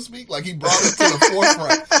mainstream, so to speak. Like, he brought it to the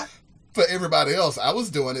forefront for everybody else. I was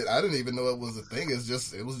doing it. I didn't even know it was a thing. It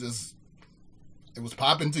was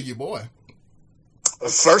popping to your boy.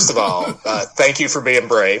 First of all, thank you for being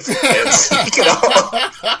brave. That's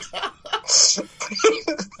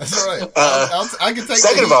right. I can take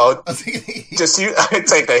second the of all, heat. just you. I can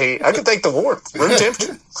take the heat. I can take the warmth. Room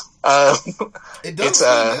temperature. It does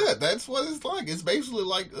feel good. That's what it's like. It's basically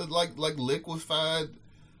like liquefied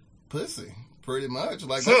pussy, pretty much.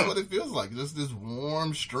 Like, that's what it feels like. Just this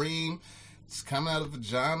warm stream. It's coming out of the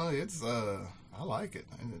vagina. It's I like it.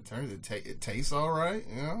 And it tastes all right.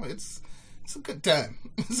 You know, it's a good time.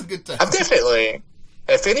 It's a good time. I've definitely.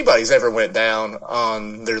 If anybody's ever went down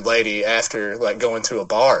on their lady after like going to a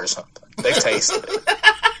bar or something, they've tasted it.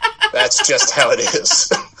 That's just how it is.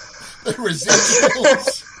 The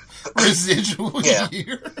residuals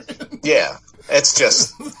here. Yeah. It's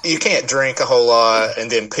just, you can't drink a whole lot and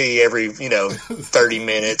then pee every, 30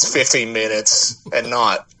 minutes, 15 minutes and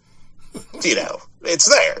not, it's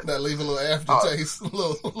there. That leave a little aftertaste, a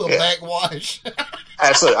little backwash.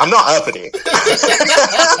 Absolutely. I'm not uppity.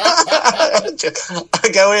 I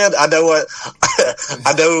go in, I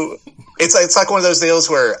know it's like one of those deals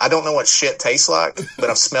where I don't know what shit tastes like, but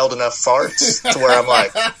I've smelled enough farts to where I'm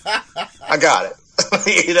like, I got it.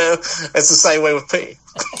 It's the same way with pee.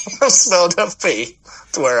 I've smelled enough pee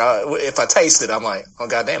to where if I taste it, I'm like, oh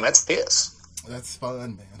goddamn, that's piss. That's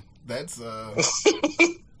fun, man. That's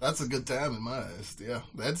a good time in my eyes. Yeah,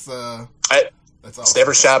 that's awesome. It's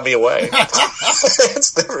never shied me away.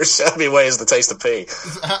 It's never shied me away as the taste of pee.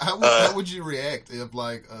 How would you react if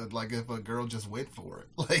if a girl just went for it?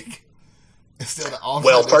 Like, instead of offering.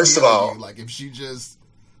 Well, first of all, like if she just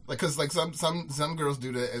because some girls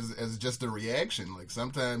do that as just a reaction. Like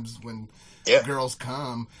sometimes when girls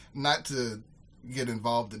come, not to get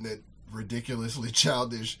involved in that ridiculously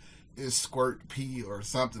childish is squirt pee or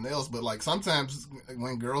something else, but like sometimes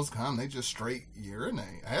when girls come, they just straight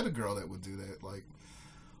urinate. I had a girl that would do that, like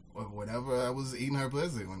whenever I was eating her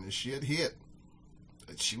pussy, when the shit hit,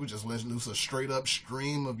 she would just let loose a straight up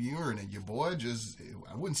stream of urine, and your boy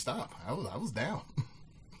I wouldn't stop. I was down.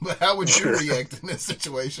 But how would you react in this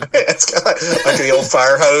situation? It's kind of like the old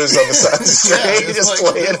fire hose on the side of the street.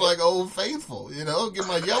 Yeah, it's like Old Faithful, get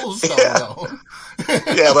my Yellowstone on.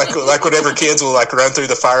 Yeah, like whenever kids will like run through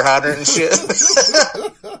the fire hydrant and shit.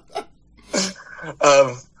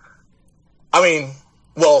 I mean,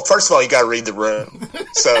 well, first of all, you got to read the room.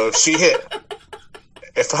 So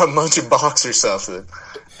if I'm munching box or something,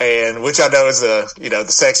 and which I know is the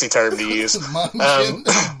sexy term to use.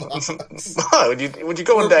 Would you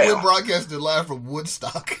going down? We're broadcasting live from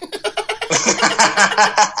Woodstock.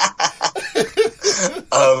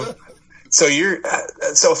 So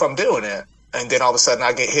if I'm doing it, and then all of a sudden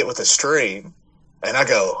I get hit with a stream, and I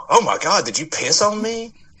go, "Oh my God, did you piss on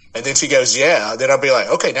me?" And then she goes, "Yeah." Then I'll be like,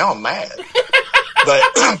 "Okay, now I'm mad."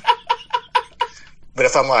 But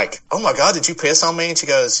if I'm like, "Oh my God, did you piss on me?" And she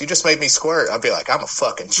goes, "You just made me squirt," I'd be like, "I'm a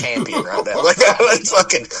fucking champion right now." Like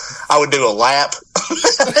I would do a lap,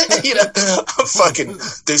 I'd fucking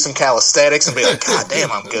do some calisthenics and be like, "God damn,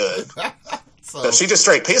 I'm good." So if she just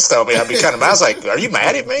straight pissed on me, I'd be kind of mad. I was like, "Are you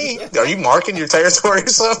mad at me? Are you marking your territory or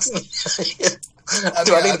something?"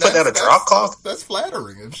 Do I need to put down a drop cloth? That's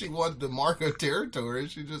flattering. If she wanted to mark her territory,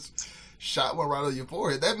 she just shot one right on your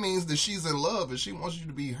forehead. That means that she's in love and she wants you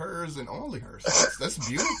to be hers and only hers. That's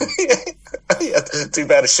beautiful. Yeah, too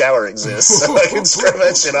bad a shower exists, so I can scrub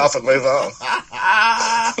that shit off and move on.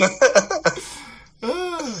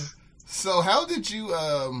 So how did you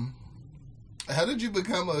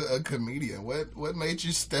become a comedian? What made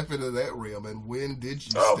you step into that realm, and when did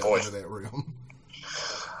you step into that realm?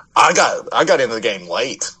 I got into the game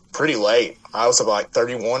late, pretty late. I was about like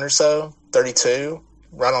 31 or so, 32.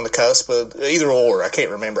 Right on the cusp of either or. I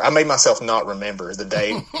can't remember. I made myself not remember the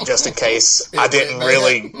date just in case I didn't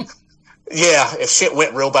really. Yeah, if shit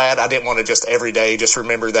went real bad, I didn't want to just every day just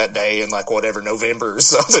remember that day in like whatever November or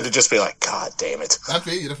something to just be like, God damn it. I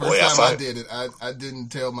feel you. The first time I did it, I didn't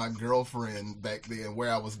tell my girlfriend back then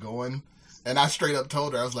where I was going, and I straight up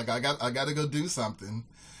told her, I was like, I got to go do something,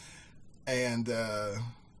 and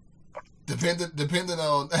depending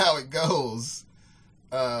on how it goes,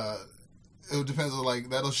 it depends on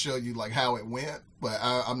that'll show you how it went, but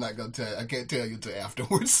I'm not gonna tell. I can't tell you till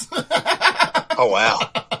afterwards. Oh wow!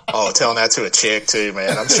 Oh, telling that to a chick too,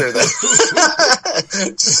 man. I'm sure that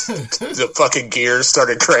the fucking gears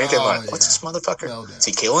started cranking. What's this motherfucker? No, is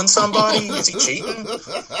he killing somebody? Is he cheating?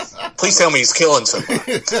 Please tell me he's killing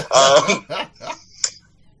somebody.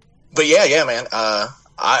 But yeah, man.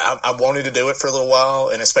 I wanted to do it for a little while,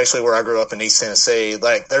 and especially where I grew up in East Tennessee,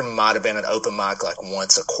 there might have been an open mic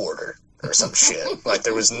once a quarter. Or some shit.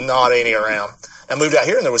 There was not any around. I moved out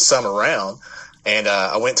here and there was some around. And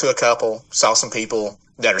I went to a couple, saw some people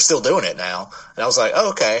that are still doing it now. And I was like,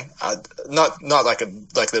 oh, okay. Not like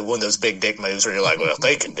the one of those big dick moves where you're like, well, if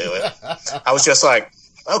they can do it. I was just like,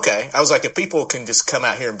 okay. I was like, if people can just come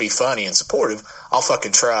out here and be funny and supportive, I'll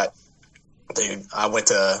fucking try it. Dude, I went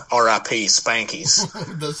to RIP Spanky's.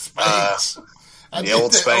 The Spanks. The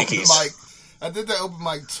old Spanky's. I did that open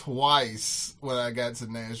mic twice when I got to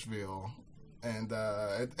Nashville, and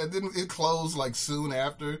it closed soon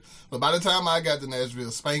after. But by the time I got to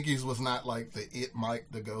Nashville, Spanky's was not the it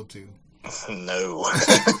mic to go to. No,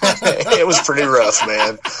 it was pretty rough,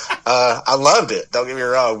 man. I loved it. Don't get me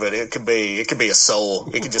wrong, but it could be a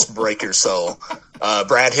soul. It could just break your soul.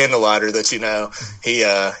 Brad Hindelighter, that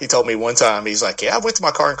he told me one time, he's like, yeah, I went to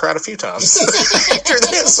my car and cried a few times after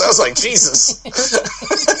this. I was like, Jesus,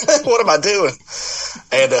 what am I doing?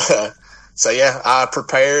 And so yeah, I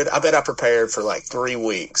bet I prepared for 3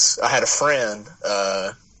 weeks. I had a friend,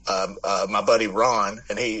 my buddy Ron,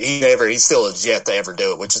 and he's still as yet to ever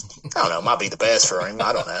do it, which is, I don't know, might be the best for him.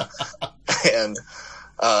 I don't know.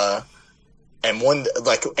 And one,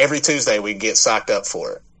 every Tuesday we'd get psyched up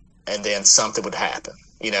for it. And then something would happen,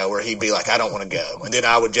 where he'd be like, I don't want to go. And then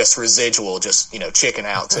I would just chicken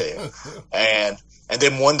out too. And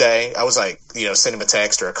then one day I was like, send him a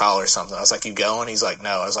text or a call or something. I was like, you going? He's like,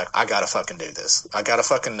 no. I was like, I got to fucking do this. I got to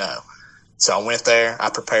fucking know. So I went there.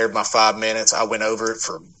 I prepared my 5 minutes. I went over it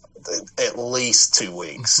for at least 2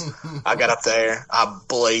 weeks. I got up there. I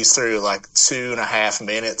blazed through 2.5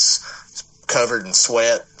 minutes, covered in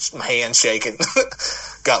sweat, my hands shaking.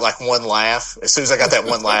 Got one laugh. As soon as I got that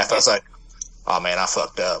one laugh, I was like, oh man, I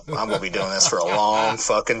fucked up. I'm going to be doing this for a long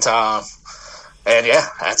fucking time. And yeah,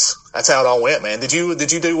 that's how it all went, man. Did you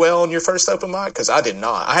do well on your first open mic? Because I did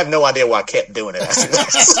not. I have no idea why I kept doing it after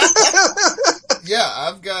that. Yeah,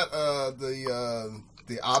 I've got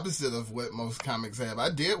the opposite of what most comics have. I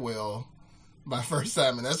did well my first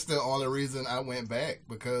time, and that's the only reason I went back,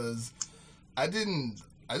 because I didn't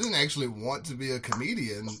actually want to be a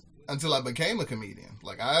comedian until I became a comedian.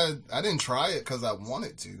 Like I didn't try it because I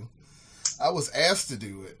wanted to. I was asked to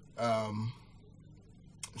do it.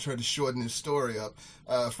 Try to shorten this story up.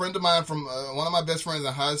 A friend of mine from one of my best friends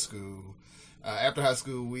in high school. After high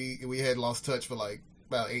school, we had lost touch for like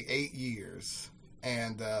about eight years,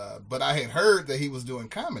 and but I had heard that he was doing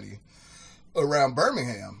comedy around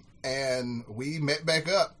Birmingham, and we met back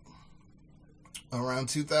up around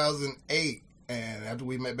 2008. And after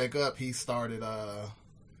we met back up, he started.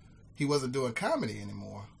 He wasn't doing comedy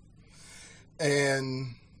anymore,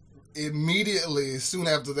 and immediately, soon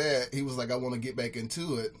after that, he was like, I want to get back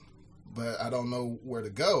into it, but I don't know where to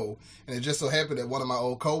go. And it just so happened that one of my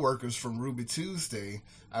old coworkers from Ruby Tuesday,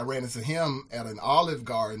 I ran into him at an Olive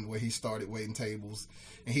Garden where he started waiting tables.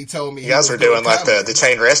 And he told me... You guys were doing like the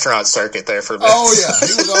chain restaurant circuit there for a bit. Oh, yeah.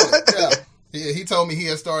 He was on it. Yeah. He told me he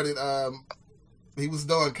had started... he was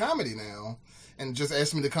doing comedy now, and just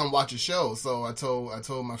asked me to come watch a show. So I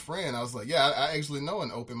told my friend, I was like, yeah, I actually know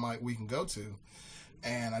an open mic we can go to.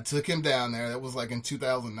 And I took him down there. That was like in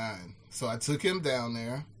 2009. So I took him down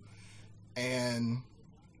there, and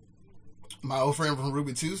my old friend from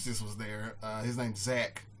Ruby Tuesdays was there. His name's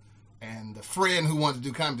Zach. And the friend who wanted to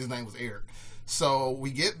do comedy, his name was Eric. So we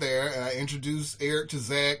get there, and I introduce Eric to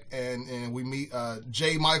Zach, and we meet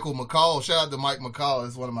J. Michael McCall. Shout out to Mike McCall.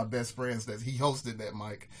 He's one of my best friends. That he hosted that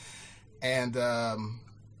mic. And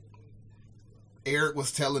Eric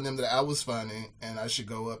was telling them that I was funny and I should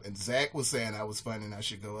go up, and Zach was saying I was funny and I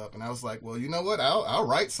should go up. And I was like, well, you know what? I'll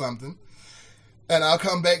write something, and I'll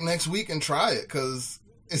come back next week and try it, because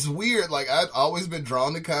it's weird. Like, I'd always been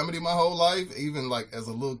drawn to comedy my whole life. Even like as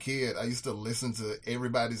a little kid, I used to listen to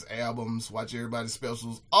everybody's albums, watch everybody's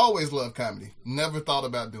specials. Always loved comedy. Never thought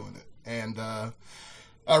about doing it. And I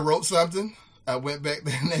wrote something. I went back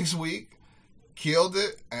there next week, killed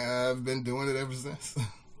it, and I've been doing it ever since.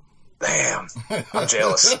 Damn, I'm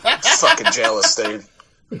jealous. Fucking jealous, dude.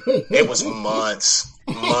 It was months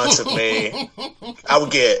of me. I would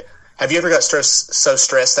get. Have you ever got so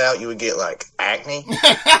stressed out you would get like acne?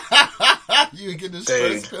 You would get the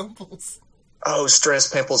stress pimples. Oh,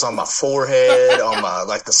 stress pimples on my forehead, on my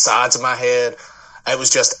like the sides of my head. It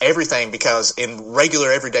was just everything, because in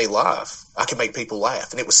regular everyday life, I could make people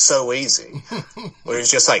laugh, and it was so easy. It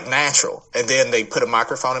was just like natural. And then they put a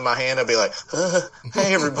microphone in my hand, I'd be like,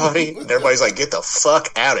 hey, everybody. And everybody's like, get the fuck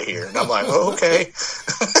out of here. And I'm like, oh, okay.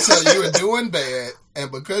 So you were doing bad,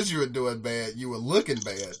 and because you were doing bad, you were looking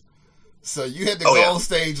bad. So you had to go on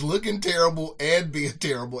stage looking terrible and being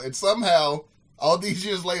terrible. And somehow, all these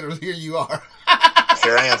years later, here you are.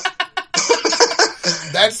 Here I am.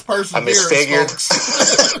 That's perseverance, folks.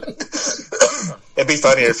 It'd be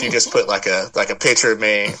funnier if you just put like a picture of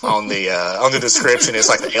me on the description. It's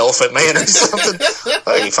like the Elephant Man or something.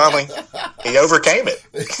 Oh, he overcame it.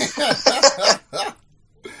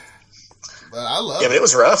 But I love it. But it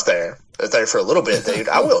was rough there for a little bit, dude.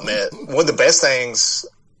 I will admit, one of the best things,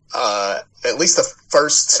 at least the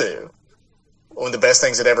first two, one of the best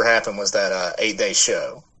things that ever happened was that 8-day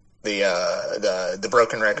show. The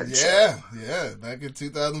Broken Record show. Yeah, back in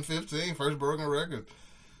 2015, first Broken Record.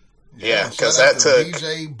 Yeah, because that took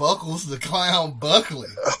DJ Buckles the Clown Buckley.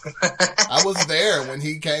 I was there when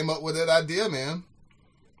he came up with that idea, man.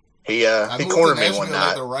 He cornered me one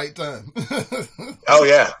night at the right time. Oh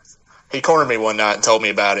yeah, he cornered me one night and told me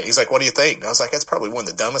about it. He's like, "What do you think?" And I was like, "That's probably one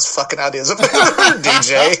of the dumbest fucking ideas I've ever heard,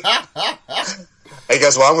 DJ." He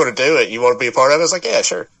goes, well, I'm going to do it. You want to be a part of it? I was like, yeah,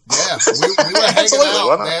 sure. Yeah, we were hanging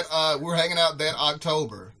out we were hanging out that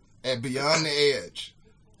October at Beyond the Edge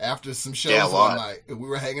after some shows one night. We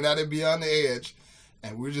were hanging out at Beyond the Edge,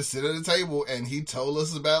 and we were just sitting at the table, and he told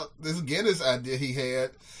us about this Guinness idea he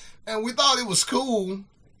had, and we thought it was cool.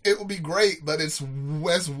 It would be great, but it's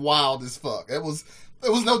wild as fuck. It was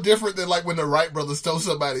no different than like when the Wright brothers told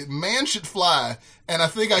somebody, man should fly, and I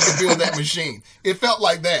think I could build that machine. It felt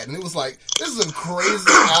like that. And it was like, this is a crazy,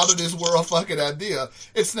 out of this world fucking idea.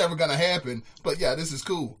 It's never going to happen. But yeah, this is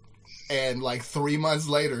cool. And like 3 months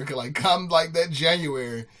later, like come like that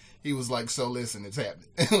January, he was like, so listen, it's happening.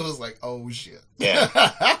 It was like, oh shit. Yeah.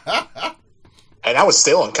 And I was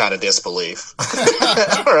still in kind of disbelief.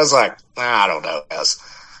 I was like, I don't know, guys.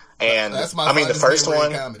 And that's my the first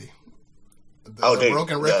one. Comedy. The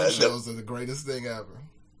Broken Record shows are the greatest thing ever.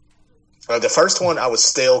 The first one, I was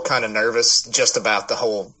still kind of nervous just about the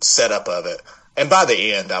whole setup of it. And by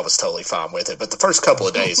the end, I was totally fine with it. But the first couple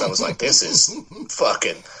of days, I was like, this is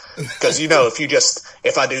fucking... Because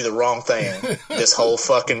if I do the wrong thing, this whole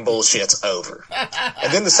fucking bullshit's over.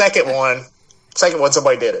 And then the second one,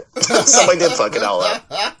 somebody did it. Somebody did fuck it all up.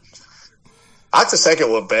 I like the second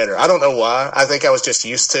one better. I don't know why. I think I was just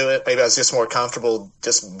used to it. Maybe I was just more comfortable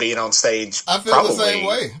just being on stage. I feel the same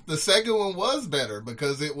way. The second one was better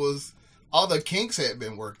because it was all the kinks had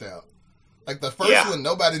been worked out. Like the first one,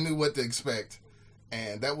 nobody knew what to expect,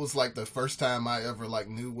 and that was like the first time I ever like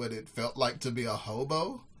knew what it felt like to be a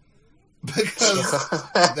hobo. Because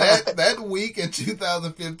that week in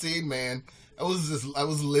 2015, man, I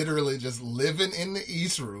was literally just living in the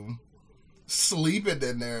East Room. Sleeping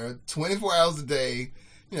in there 24 hours a day.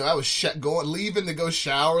 I was leaving to go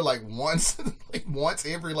shower like once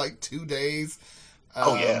every like 2 days.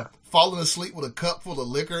 Falling asleep with a cup full of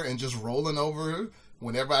liquor and just rolling over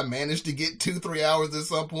whenever I managed to get 2-3 hours at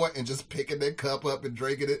some point and just picking that cup up and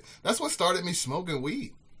drinking it. That's what started me smoking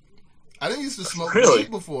weed. I didn't used to smoke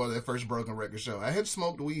weed before that first Broken Record show. I had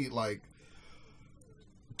smoked weed like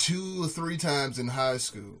 2 or 3 times in high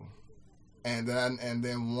school. And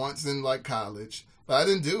then once in like college, but I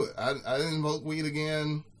didn't do it. I didn't smoke weed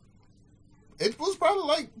again. It was probably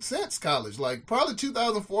like since college, like probably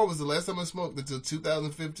 2004 was the last time I smoked until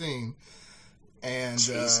 2015, and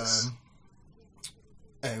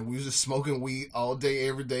we was just smoking weed all day,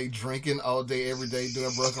 every day, drinking all day, every day,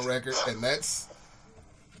 doing Broken Record, and that's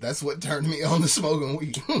what turned me on to smoking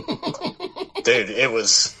weed. Dude,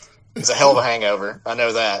 it's a hell of a hangover. I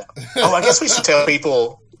know that. Oh, I guess we should tell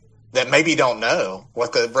people that maybe don't know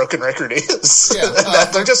what the Broken Record is. Yeah,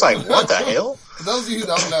 they're just like, what the hell? For those of you who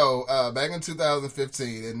don't know, back in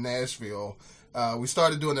 2015 in Nashville, we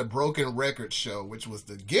started doing a Broken Record show, which was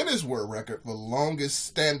the Guinness World Record for longest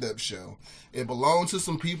stand-up show. It belonged to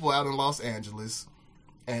some people out in Los Angeles,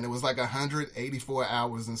 and it was like 184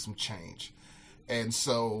 hours and some change. And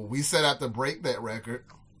so we set out to break that record.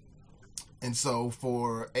 And so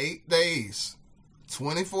for 8 days,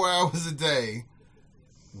 24 hours a day,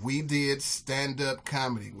 we did stand-up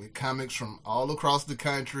comedy with comics from all across the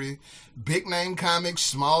country, big-name comics,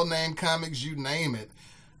 small-name comics, you name it.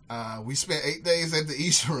 We spent 8 days at the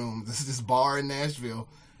East Room, this bar in Nashville,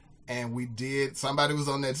 and somebody was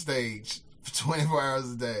on that stage for 24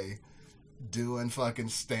 hours a day doing fucking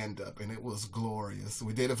stand-up, and it was glorious.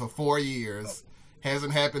 We did it for 4 years.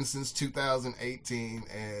 Hasn't happened since 2019,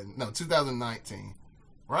 2019.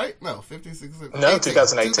 Right? No, 15, 16, No, 18,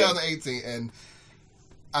 2018. 2018, and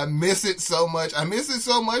I miss it so much. I miss it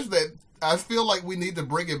so much that I feel like we need to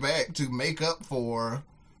bring it back to make up for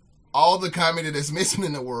all the comedy that's missing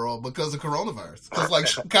in the world because of coronavirus.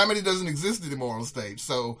 Because comedy doesn't exist anymore on stage.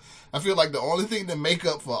 So I feel like the only thing to make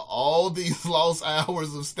up for all these lost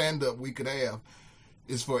hours of stand-up we could have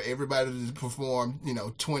is for everybody to perform,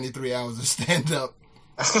 23 hours of stand-up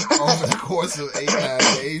over the course of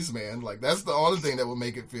 8-9 days, man. Like, that's the only thing that will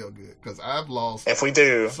make it feel good. Because I've lost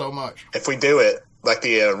so much. If we do it, like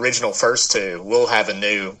the original first two, we'll have a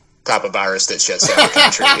new type of virus that shuts down the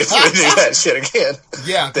country if we do that shit again.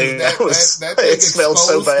 Yeah, dude, that it smelled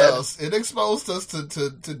so bad. It exposed us to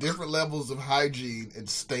different levels of hygiene and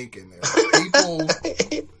stink in there. People,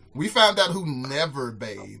 we found out who never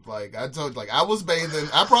bathed. Like I told you, I was bathing.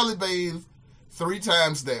 I probably bathed 3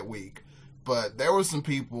 times that week, but there were some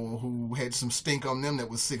people who had some stink on them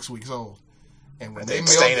that was 6 weeks old. And when they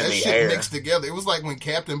melted, that shit mixed together. It was like when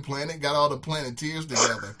Captain Planet got all the Planeteers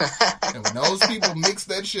together. And when those people mixed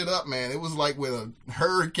that shit up, man, it was like when a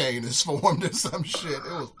hurricane is formed or some shit. It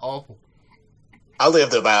was awful. I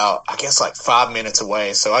lived about, 5 minutes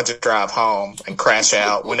away, so I just drive home and crash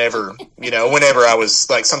out whenever I was,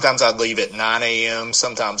 sometimes I'd leave at 9 a.m.,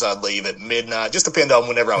 sometimes I'd leave at midnight, just depend on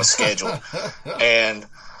whenever I was scheduled. And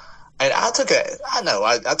I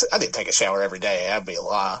didn't take a shower every day. That'd be a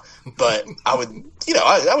lie. But I would,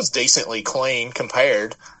 I was decently clean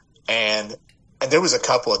compared. And there was a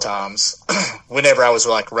couple of times whenever I was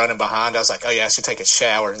running behind, I was like, oh yeah, I should take a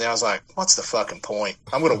shower. And then I was like, what's the fucking point?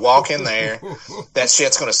 I'm going to walk in there. That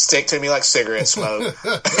shit's going to stick to me like cigarette smoke.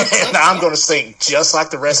 And I'm going to stink just like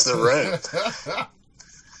the rest of the room.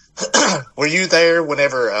 Were you there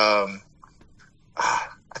whenever, I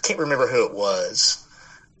can't remember who it was.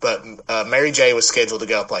 But Mary J was scheduled to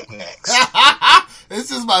go up next. This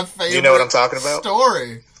is my favorite. You know what I'm talking about?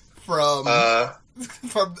 Story from the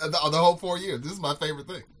whole 4 years. This is my favorite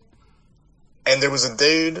thing. And there was a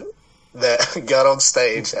dude that got on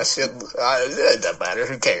stage. It doesn't matter.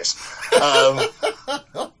 Who cares? Dude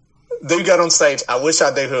got on stage. I wish I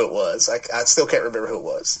knew who it was. I still can't remember who it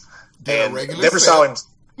was. And never saw him.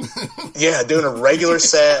 Yeah, doing a regular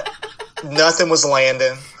set. nothing was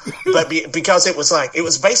landing. But because it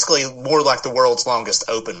was basically more like the world's longest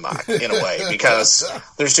open mic in a way, because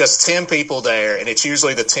there's just 10 people there, and it's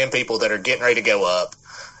usually the 10 people that are getting ready to go up,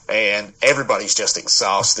 and everybody's just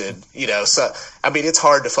exhausted, so I mean, it's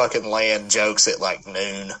hard to fucking land jokes at like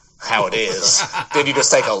noon, how it is. Then you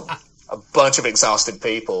just take a bunch of exhausted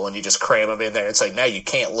people and you just cram them in there and say, no, you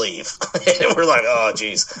can't leave. And we're like, oh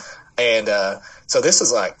geez. And so this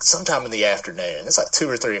is like sometime in the afternoon. It's like 2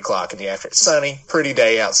 or 3 o'clock in the afternoon. Sunny, pretty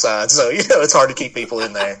day outside. So, it's hard to keep people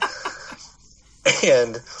in there.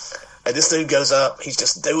 And this dude goes up. He's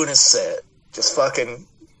just doing his set, just fucking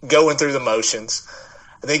going through the motions.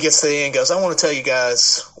 And then he gets to the end and goes, I want to tell you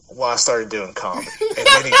guys why I started doing comedy. And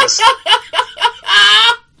then he just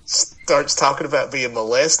starts talking about being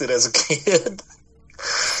molested as a kid.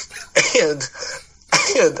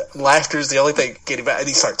 And laughter is the only thing getting back. And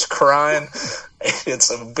he starts crying. It's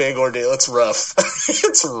a big ordeal. It's rough.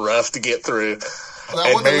 It's rough to get through. Well,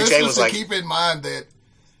 I want the listeners to keep in mind that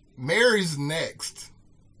Mary's next.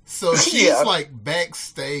 So she's like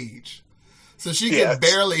backstage. So she can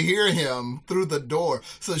barely hear him through the door.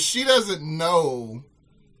 So she doesn't know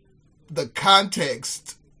the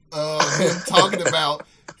context of him talking about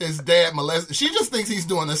his dad molested. She just thinks he's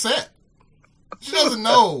doing a set. She doesn't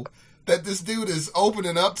know that this dude is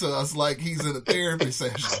opening up to us like he's in a therapy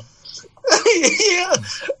session. Yeah.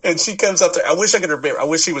 And she comes up there. I wish I could remember. I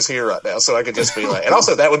wish she was here right now so I could just be like, and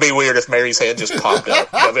also that would be weird if Mary's head just popped up.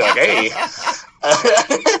 I'd be like, hey.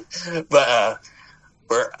 But,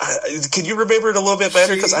 can you remember it a little bit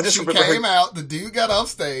better? Because I just remember. She came out, the dude got off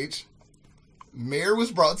stage, Mary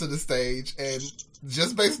was brought to the stage, and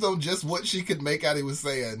just based on just what she could make out he was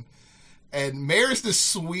saying, and Mary's the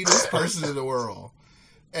sweetest person in the world.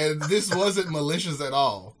 And this wasn't malicious at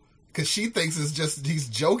all. Because she thinks it's just, he's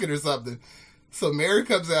joking or something. So Mary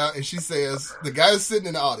comes out and she says, the guy is sitting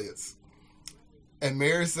in the audience. And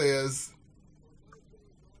Mary says,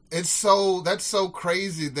 that's so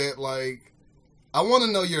crazy that, like, I want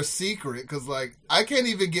to know your secret. Because, like, I can't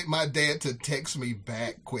even get my dad to text me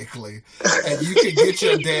back quickly. And you can get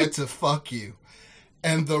your dad to fuck you.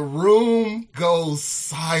 And the room goes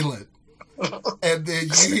silent. And then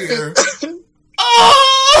you hear,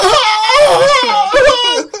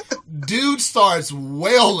 dude starts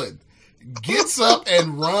wailing, gets up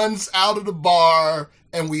and runs out of the bar,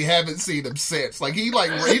 and we haven't seen him since. Like, he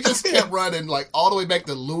just kept running, like, all the way back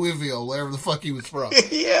to Louisville, wherever the fuck he was from.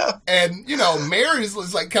 Yeah. And, Mary's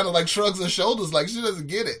like, kind of like shrugs her shoulders, like, she doesn't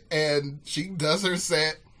get it. And she does her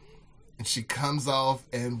set, and she comes off,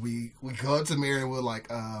 and we go up to Mary, and we're like,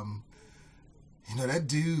 that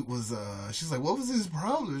dude was, she's like, what was his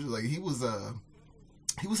problem? She's like, he was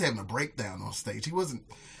having a breakdown on stage. He wasn't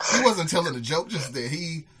telling a joke just there.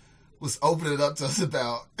 He was opening it up to us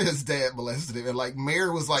about his dad molested him. And, like,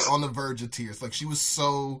 Mary was, like, on the verge of tears. Like, she was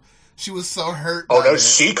so hurt. Oh, no,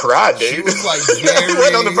 she cried, dude. She was, like,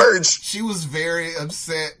 right on the verge. She was very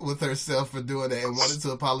upset with herself for doing that and wanted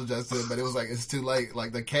to apologize to him, but it was like, it's too late.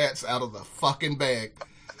 Like, the cat's out of the fucking bag.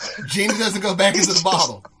 Genie doesn't go back into the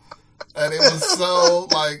bottle. And it was so,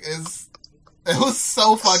 like, it was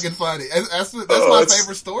so fucking funny. That's my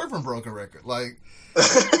favorite story from Broken Record. Like,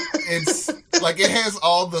 it's like, it has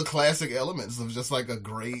all the classic elements of just like a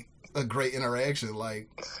great interaction. Like,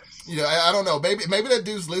 I don't know. Maybe that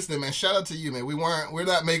dude's listening, man. Shout out to you, man. We're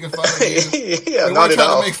not making fun of you. Yeah, we not weren't at all.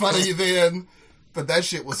 trying to make fun of you then. But that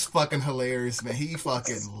shit was fucking hilarious, man. He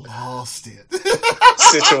fucking lost it.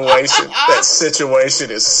 That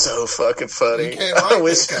situation is so fucking funny. You can't write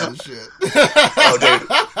that kind of shit. Oh, dude.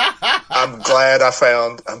 I'm glad I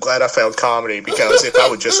found comedy, because if I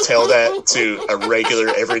would just tell that to a regular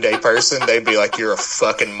everyday person, they'd be like, you're a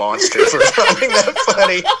fucking monster for finding that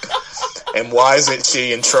funny. And why isn't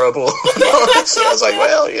she in trouble? So I was like,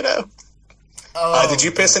 well, did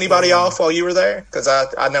you piss anybody off while you were there? Because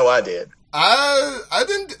I know I did. I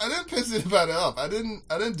didn't piss anybody off. I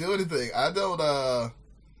didn't do anything. I don't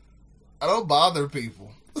bother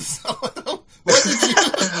people. So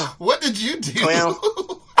what did you do? Well,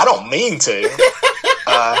 I don't mean to.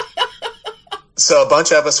 So a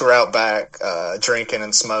bunch of us were out back drinking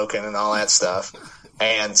and smoking and all that stuff.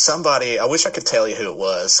 And somebody, I wish I could tell you who it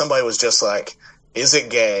was. Somebody was just like, "Is it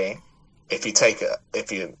gay if you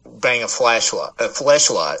bang a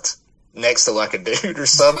fleshlight next to like a dude or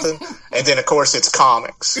something?" And then of course it's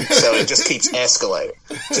comics, so it just keeps escalating,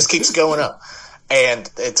 just keeps going up, and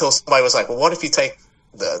until somebody was like, "Well, what if you take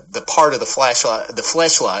the part of the fleshlight,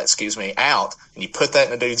 out, and you put that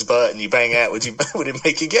in a dude's butt and you bang out? Would it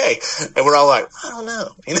make you gay?" And we're all like, "I don't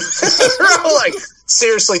know." We're all like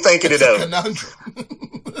seriously thinking it over. Conundrum.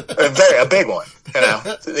 A big one.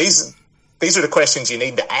 these are the questions you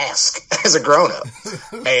need to ask as a grown-up.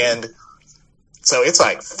 And so it's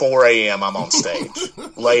like 4 a.m. I'm on stage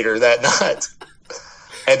later that night.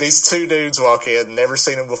 And these two dudes walk in, never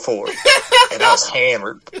seen them before. And I was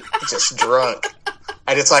hammered, just drunk.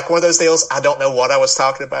 And it's like one of those deals, I don't know what I was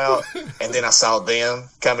talking about. And then I saw them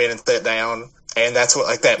come in and sit down. And that's what,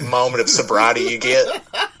 like, that moment of sobriety you get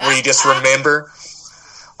where you just remember.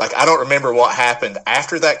 Like, I don't remember what happened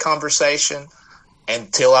after that conversation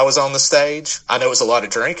until I was on the stage. I know it was a lot of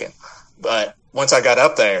drinking. But once I got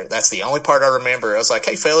up there, that's the only part I remember. I was like,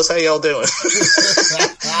 hey, fellas, how y'all doing?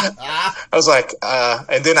 I was like,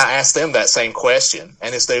 and then I asked them that same question.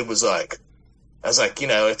 And this dude was like, I was like, you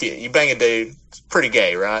know, if you bang a dude, it's pretty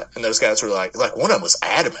gay, right? And those guys were like one of them was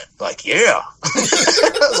adamant. Like, yeah.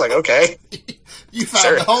 I was like, okay. You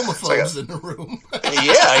found the homophobes in the room.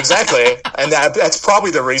 Yeah, exactly. And that's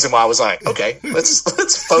probably the reason why I was like, okay, let's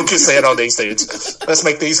focus in on these dudes. Let's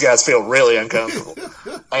make these guys feel really uncomfortable.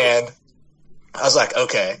 And I was like,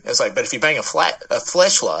 okay. It's like, but if you bang a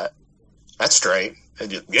fleshlight, that's straight.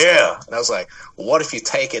 And yeah. And I was like, well, what if you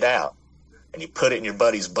take it out and you put it in your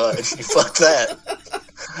buddy's butt and you fuck that?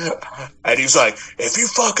 And he's like, if you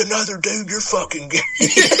fuck another dude, you're fucking gay.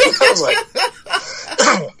 I was like,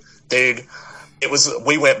 dude,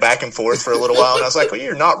 we went back and forth for a little while, and I was like, well,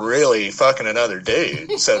 you're not really fucking another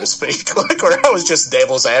dude, so to speak. Like, where I was just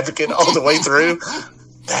devil's advocate all the way through.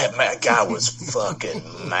 That guy was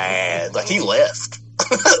fucking mad. Like, he left.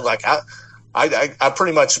 Like, I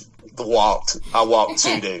pretty much walked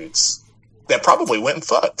 2 dudes that probably went and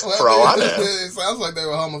fucked, for all I know. It sounds like they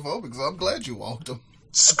were homophobic, so I'm glad you walked them.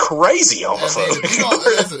 It's crazy homophobic.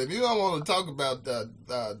 If you don't want to talk about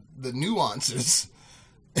the nuances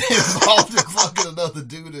involved in fucking another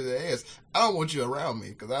dude in the ass, I don't want you around me,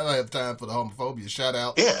 because I don't have time for the homophobia. Shout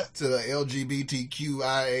out to the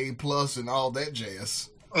LGBTQIA plus and all that jazz.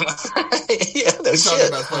 Yeah, no We're shit. talking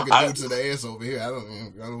about fucking dudes in the ass over here. I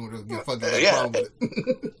don't want to get fucking wrong with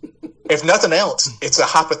it. If nothing else, it's a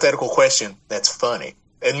hypothetical question that's funny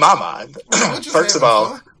in my mind. First of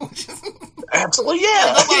all, absolutely,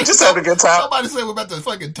 yeah. You just having a good time. Somebody said we're about to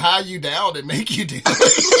fucking tie you down and make you do it.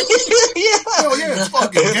 Yeah. Hell yeah, it's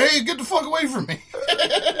fucking gay. Get the fuck away from me.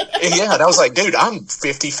 Yeah, and I was like, dude, I'm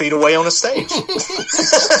 50 feet away on a stage.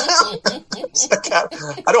 Like,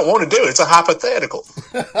 I don't want to do it. It's a hypothetical.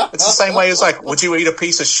 It's the same way as like, would you eat a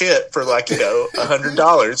piece of shit for like,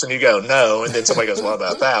 $100? And you go, no. And then somebody goes, well,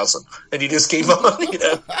 about 1,000. And you just keep on,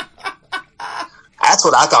 That's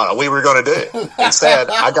what I thought we were going to do. Instead,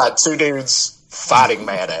 I got 2 dudes fighting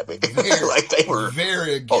mad at me. Like they were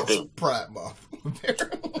very against Pride Month.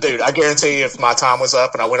 Dude, I guarantee you if my time was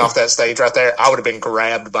up and I went off that stage right there, I would have been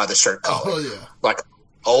grabbed by the shirt collar. Oh, yeah. Like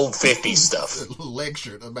old 50s stuff.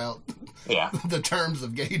 Lectured about the terms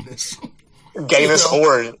of gayness. Gayness,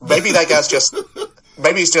 or maybe that guy's just,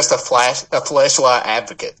 maybe he's just a fleshlight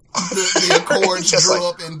advocate. The Accords drew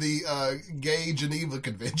up in the Gay Geneva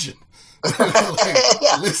Convention.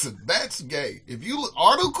 Listen, that's gay. If you look,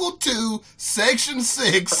 Article 2, Section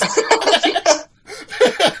 6.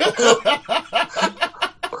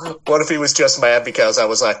 What if he was just mad because I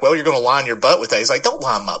was like, well, you're going to line your butt with that? He's like, don't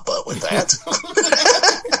line my butt with that.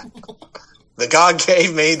 The God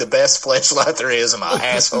gave me the best fleshlight there is in my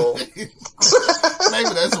asshole. Maybe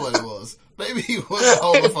that's what it was. Maybe he wasn't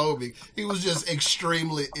homophobic. He was just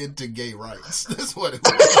extremely into gay rights. That's what it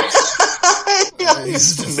was. Yeah,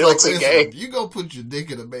 he's just militant gay. You go put your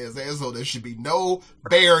dick in a man's asshole, there should be no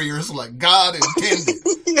barriers like God intended.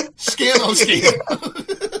 Skin on skin.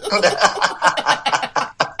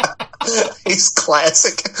 He's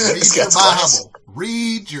classic. Read your Bible.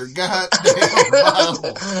 Read your goddamn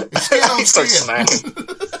Bible. Skin on he starts smacking.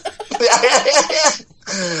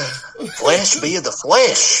 Flesh be of the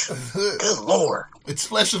flesh. Good Lord. It's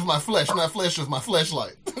flesh of my flesh, not flesh of my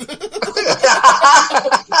fleshlight.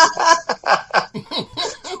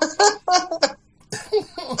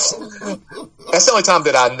 That's the only time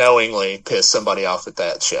that I knowingly pissed somebody off at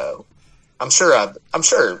that show. I'm sure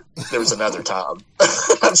there was another time.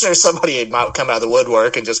 I'm sure somebody might come out of the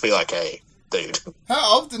woodwork and just be like, hey, dude.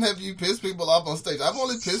 How often have you pissed people off on stage? I've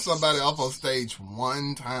only pissed somebody off on stage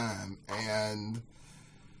one time, and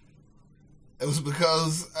it was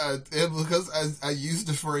because I used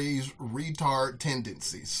the phrase retard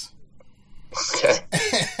tendencies. Okay.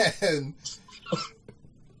 And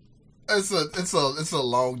it's a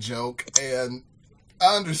long joke, and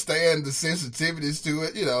I understand the sensitivities to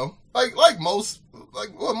it, like most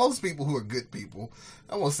people who are good people.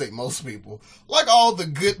 I won't say most people. Like all the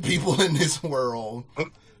good people in this world,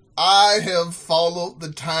 I have followed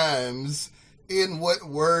the times in what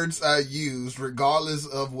words I use, regardless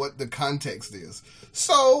of what the context is.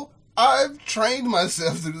 So I've trained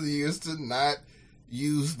myself through the years to not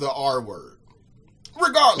use the R word.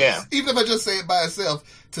 Regardless, even if I just say it by itself,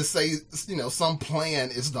 to say, some plan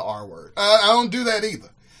is the R word. I don't do that either.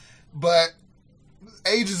 But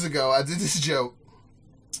ages ago, I did this joke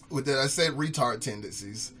that I said retard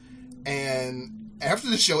tendencies. And after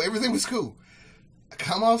the show, everything was cool. I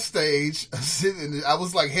come off stage, I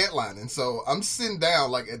was like headlining. So I'm sitting down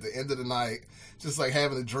like at the end of the night, just like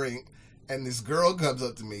having a drink. And this girl comes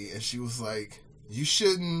up to me and she was like, you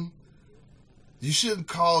shouldn't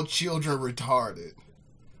call children retarded.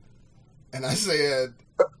 And I said,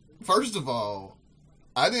 first of all,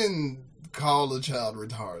 I didn't call a child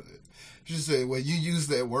retarded. She said, well, you used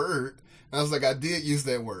that word. And I was like, I did use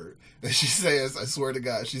that word. And she says, I swear to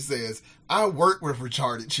God, she says, I work with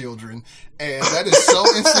retarded children. And that is so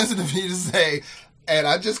insensitive of me to say. And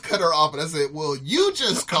I just cut her off and I said, well, you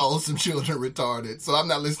just called some children retarded, so I'm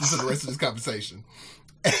not listening to the rest of this conversation.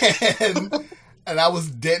 And I was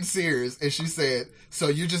dead serious. And she said, so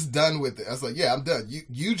you're just done with it? I was like, yeah, I'm done.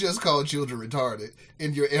 You just called children retarded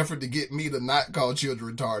in your effort to get me to not call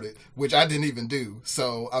children retarded, which I didn't even do.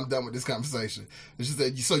 So I'm done with this conversation. And she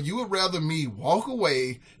said, so you would rather me walk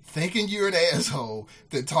away thinking you're an asshole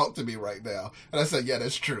than talk to me right now? And I said, yeah,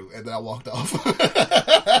 that's true. And then I walked off.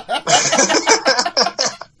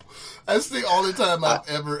 That's the only time I've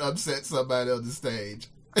ever upset somebody on the stage.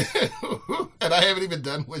 And I haven't even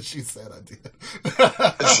done what she said I did.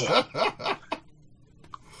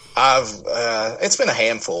 It's been a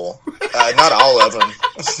handful. Not all of them.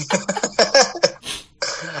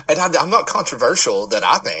 And I'm not controversial that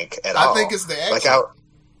I think at all. I think it's the accent.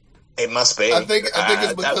 It must be. I think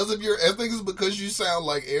it's because I think it's because you sound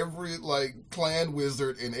like every clan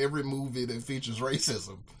wizard in every movie that features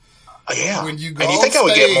racism. Yeah. When you go and you on think stage I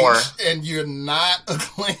would get more, and you're not a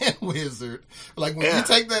clan wizard, like when you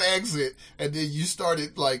take that exit and then you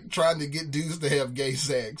started trying to get dudes to have gay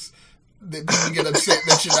sex, then people get upset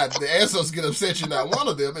that you're not. The assholes get upset you're not one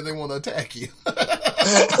of them, and they want to attack you.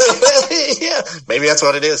 Yeah, maybe that's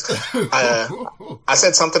what it is. I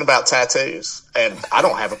said something about tattoos, and I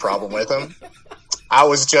don't have a problem with them. I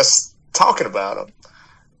was just talking about them.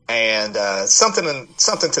 And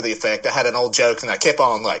something to the effect, I had an old joke, and I kept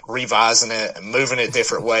on revising it and moving it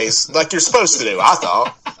different ways, like you're supposed to do, I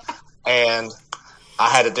thought. And I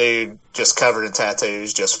had a dude just covered in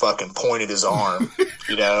tattoos, just fucking pointed his arm,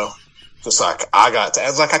 just like I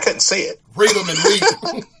was like I couldn't see it. Read them and read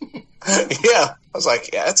them. Yeah, I was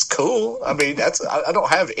like, yeah, that's cool. I mean, I don't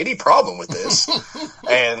have any problem with this.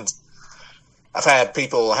 And I've had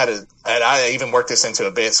people and I even worked this into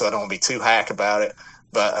a bit, so I don't want to be too hack about it.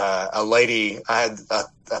 But a lady, I had a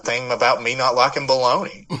thing about me not liking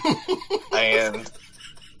bologna. And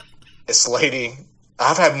this lady,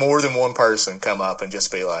 I've had more than one person come up and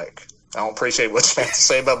just be like, I don't appreciate what you have to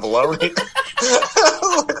say about bologna.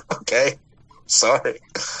 Okay, sorry.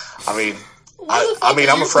 I mean,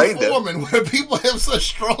 I'm afraid that where people have such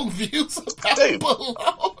strong views about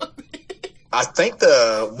bologna. I think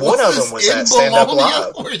one of them was at Stand Up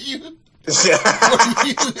Live. Were you? Yeah.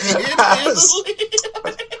 I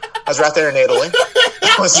was right there in Italy.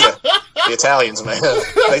 That was the Italians, man.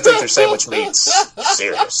 They take their sandwich meats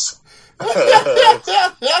serious.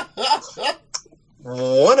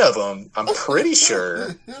 One of them, I'm pretty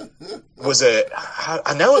sure, was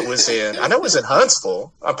I know it was in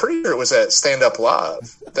Huntsville. I'm pretty sure it was at Stand Up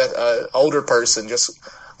Live. That older person just,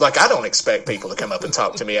 I don't expect people to come up and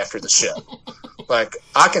talk to me after the show.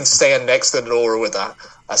 I can stand next to the door with a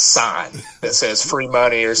sign that says free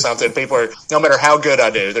money or something. People are, no matter how good I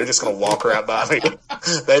do, they're just going to walk right by me.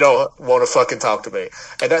 They don't want to fucking talk to me.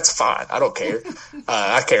 And that's fine. I don't care.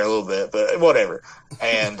 I care a little bit, but whatever.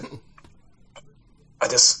 And I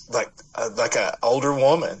just, an older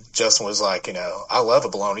woman just was like, I love a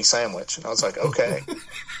bologna sandwich. And I was like, okay.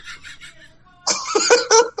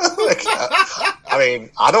 I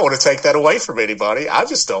mean, I don't want to take that away from anybody. I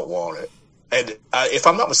just don't want it. And if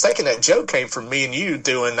I'm not mistaken, that joke came from me and you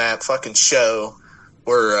doing that fucking show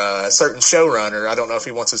where a certain showrunner, I don't know if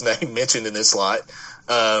he wants his name mentioned in this light,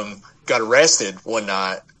 got arrested one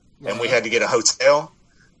night, and we had to get a hotel,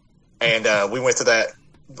 and we went to that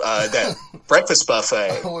breakfast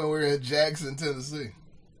buffet. When we were in Jackson, Tennessee.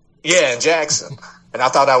 Yeah, in Jackson. And I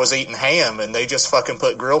thought I was eating ham, and they just fucking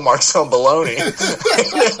put grill marks on bologna.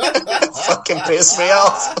 Fucking pissed me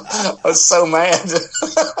off. I was so mad.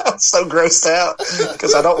 I was so grossed out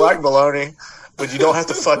because I don't like bologna. But you don't have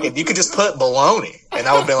to you could just put bologna. And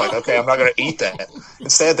I would have been like, okay, I'm not going to eat that.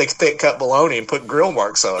 Instead, they thick cut bologna and put grill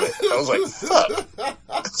marks on it. I was like, fuck.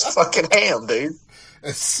 It's fucking ham, dude.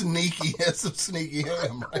 That's some sneaky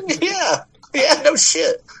ham. Right? Yeah, no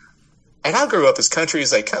shit. And I grew up as country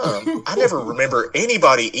as they come. I never remember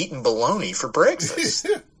anybody eating bologna for breakfast.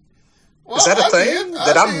 Well, is that a thing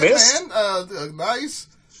that I missed? Man, a nice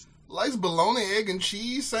bologna, egg, and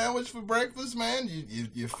cheese sandwich for breakfast, man.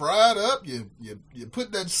 You fry it up. You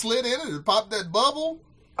put that slit in it and pop that bubble.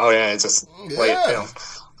 Oh yeah, it's just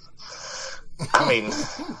I mean,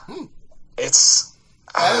 it's.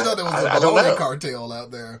 I didn't know there was a bologna cartel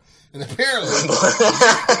out there. And apparently,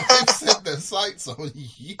 they set their sights on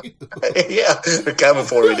you. Yeah, they're coming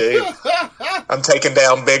for me, dude. I'm taking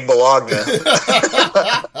down Big Bologna.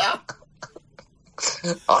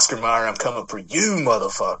 Oscar Mayer, I'm coming for you,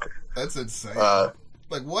 motherfucker. That's insane.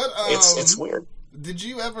 Like what? It's weird. Did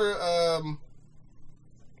you ever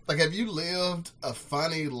like have you lived a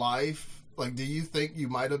funny life? Like, do you think you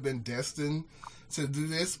might have been destined to do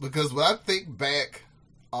this? Because when I think back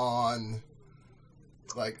on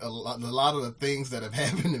like a lot of the things that have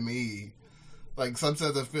happened to me, like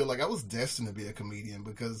sometimes I feel like I was destined to be a comedian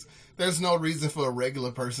because there's no reason for a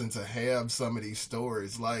regular person to have some of these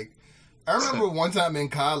stories. Like, I remember one time in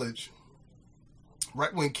college,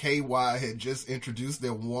 right when KY had just introduced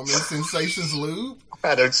their warming sensations lube. I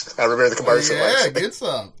remember the commercial. Yeah, get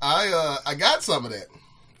some. I got some of that,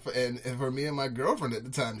 and for me and my girlfriend at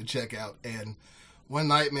the time to check out. And one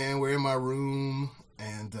night, man, we're in my room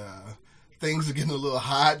and things are getting a little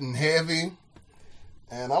hot and heavy,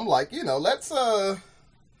 and I'm like, let's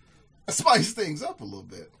spice things up a little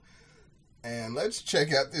bit, and let's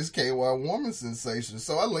check out this KY warming sensation.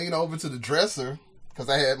 So I lean over to the dresser because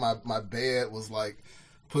I had my bed was like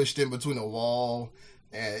pushed in between a wall,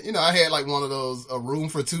 and I had like one of those a room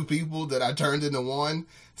for two people that I turned into one.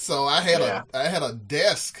 So I had a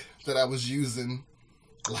desk that I was using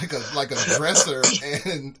like a dresser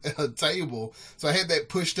and a table. So I had that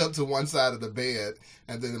pushed up to one side of the bed,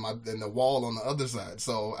 and then the wall on the other side.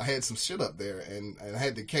 So I had some shit up there, and I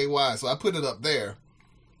had the KY. So I put it up there,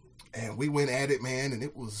 and we went at it, man, and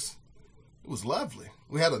it was lovely.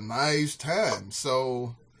 We had a nice time.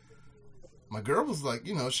 So my girl was like,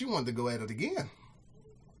 she wanted to go at it again,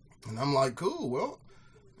 and I'm like, cool, well,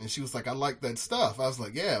 and she was like, I like that stuff. I was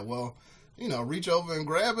like, yeah, well, reach over and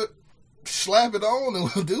grab it, slap it on,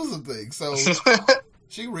 and we'll do some things. So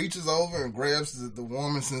she reaches over and grabs the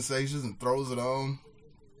warming sensations and throws it on.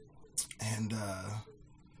 And,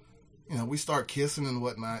 we start kissing and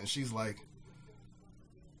whatnot. And she's like,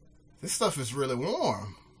 this stuff is really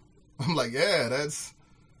warm. I'm like, yeah, that's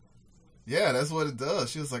what it does.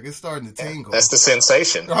 She was like, it's starting to tingle. That's the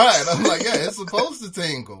sensation. Right. I'm like, yeah, it's supposed to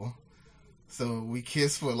tingle. So we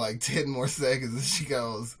kiss for like 10 more seconds. And she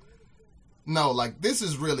goes, no, like, this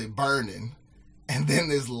is really burning. And then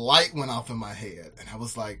this light went off in my head. And I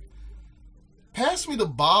was like, pass me the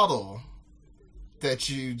bottle that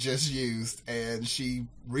you just used. And she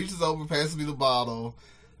reaches over, passes me the bottle.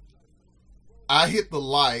 I hit the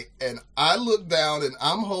light, and I look down, and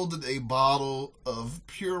I'm holding a bottle of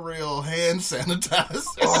Purell hand sanitizer.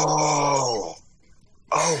 Oh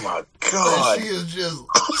my God. And she is just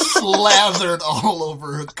slathered all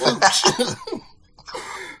over her cooch.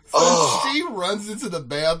 So she runs into the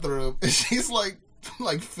bathroom, and she's like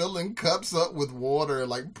filling cups up with water and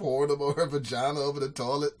like pouring them over her vagina over the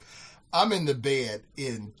toilet. I'm in the bed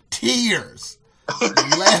in tears,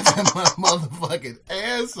 laughing my motherfucking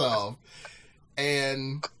ass off.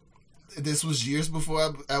 And this was years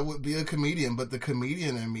before I would be a comedian, but the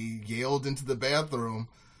comedian in me yelled into the bathroom,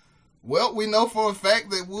 well, we know for a fact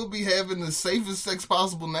that we'll be having the safest sex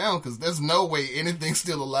possible now, because there's no way anything's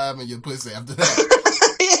still alive in your pussy after that.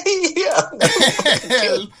 Yeah.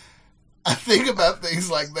 And I think about things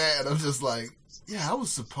like that, and I'm just like, yeah, I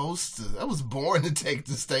was born to take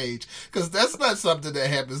the stage, because that's not something that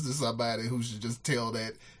happens to somebody who should just tell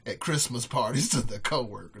that at Christmas parties to their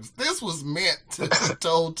coworkers. This was meant to be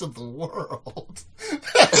told to the world.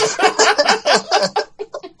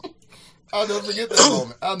 I'll never forget that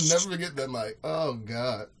moment. I'll never forget that night. Oh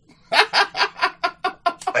God.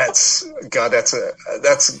 That's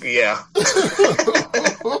yeah.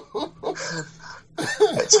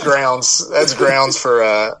 That's grounds for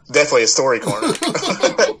definitely a story corner.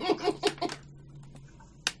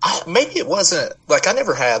 Maybe it wasn't like I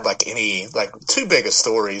never had like any like too big of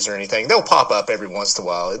stories or anything. They'll pop up every once in a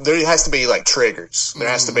while. There has to be like triggers. There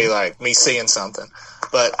has to be like me seeing something.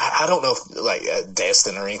 But I don't know if like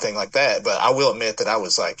destined or anything like that. But I will admit that I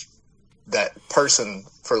was like that person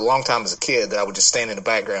for a long time as a kid that I would just stand in the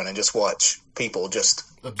background and just watch people just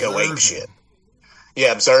go ape shit.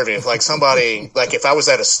 Yeah, observing. If like somebody, like if I was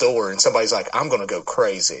at a store and somebody's like, I'm going to go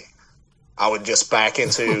crazy, I would just back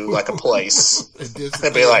into like a place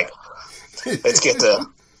and be like, let's get the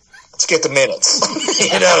minutes.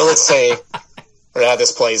 Let's say or how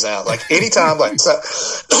this plays out. Like anytime, like so,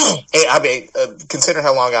 I mean, consider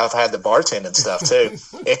how long I've had the bartending stuff too.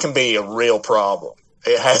 It can be a real problem.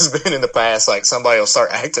 It has been in the past. Like somebody will start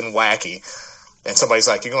acting wacky, and somebody's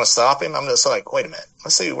like, "You're going to stop him?" I'm just like, "Wait a minute,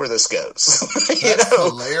 let's see where this goes." That's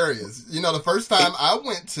hilarious. You know, the first time I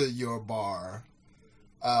went to your bar,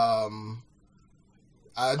 I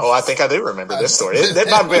think I do remember this story. It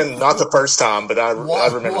might have been not the first time, but I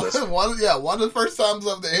remember this. One of the first times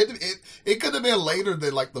of it could have been later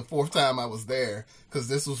than like the fourth time I was there, because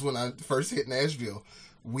this was when I first hit Nashville.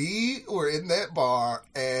 We were in that bar,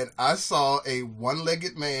 and I saw a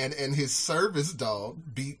one-legged man and his service dog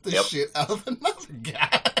beat the shit out of another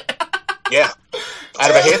guy. Yeah,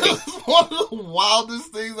 out of a hippie. It was one of the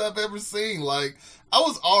wildest things I've ever seen. Like, I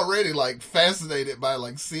was already like fascinated by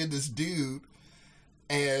like seeing this dude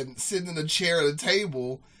and sitting in a chair at a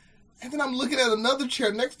table, and then I'm looking at another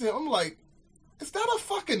chair next to him. I'm like, is that a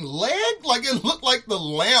fucking leg? Like, it looked like the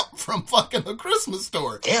lamp from fucking A Christmas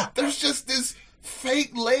Story. Yeah. There's just this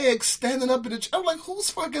fake leg standing up in the chair. I'm like, whose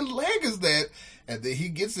fucking leg is that? And then he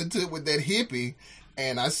gets into it with that hippie,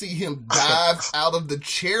 and I see him dive out of the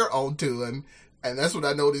chair onto him, and that's when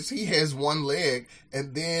I noticed he has one leg,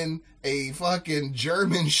 and then a fucking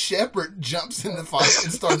German Shepherd jumps in the fight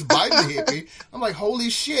and starts biting the hippie. I'm like, holy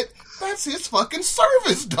shit, that's his fucking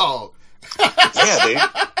service dog. Yeah, dude.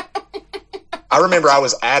 I remember I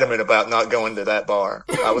was adamant about not going to that bar.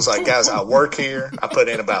 I was like, guys, I work here. I put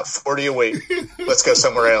in about 40 a week. Let's go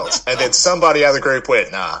somewhere else. And then somebody out of the group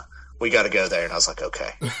went, nah, we got to go there. And I was like,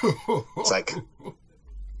 okay. It's like,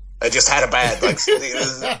 I just had a bad, like,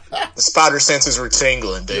 the spider senses were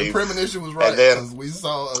tingling, dude. Your premonition was right. Then, we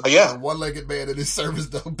saw a one-legged man and his service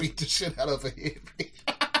dog beat the shit out of a hippie.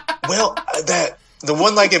 Well, the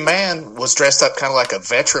one-legged man was dressed up kind of like a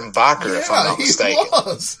veteran biker, if I'm not mistaken. He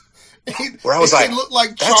was. Where I was like, looked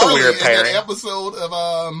like that's Charlie a weird pairing. In that episode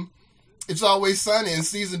of It's Always Sunny in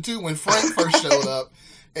season 2 when Frank first showed up,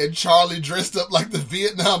 and Charlie dressed up like the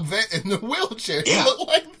Vietnam vet in the wheelchair. Yeah. He looked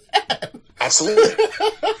like that. Absolutely.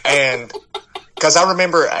 And because I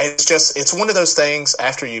remember, it's one of those things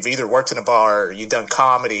after you've either worked in a bar, or you've done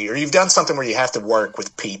comedy, or you've done something where you have to work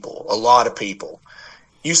with people, a lot of people.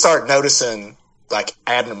 You start noticing like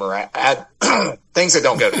things that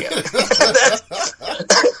don't go together.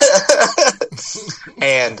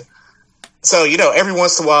 And so, you know, every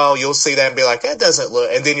once in a while you'll see that and be like, that doesn't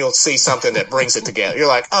look, and then you'll see something that brings it together. You're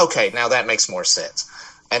like, okay, now that makes more sense.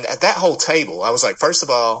 And at that whole table, I was like, first of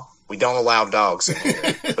all, we don't allow dogs in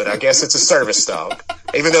here, but I guess it's a service dog,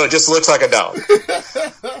 even though it just looks like a dog.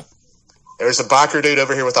 There's a biker dude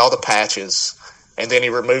over here with all the patches, and then he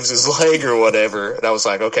removes his leg or whatever, and I was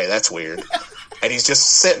like, okay, that's weird. And he's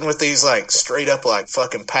just sitting with these, like, straight up, like,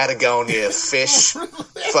 fucking Patagonia fish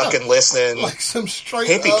fucking listening. Like some straight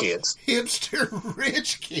hippie up kids. Hipster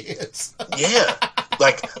rich kids. Yeah.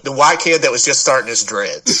 Like the white kid that was just starting his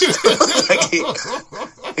dreads. Like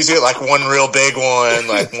he's got, like, one real big one,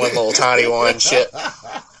 like, one little tiny one, shit.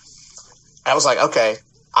 I was like, okay.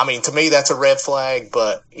 I mean, to me, that's a red flag,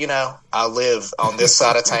 but, you know, I live on this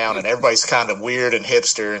side of town, and everybody's kind of weird and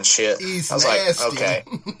hipster and shit. He's I was nasty. like, okay.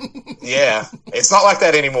 Yeah. It's not like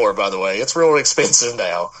that anymore, by the way. It's real expensive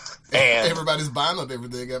now. And everybody's buying up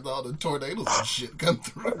everything after all the tornadoes and shit come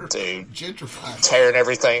through. Dude. Gentrified. Tearing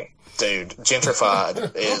everything. Dude,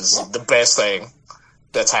 gentrified is the best thing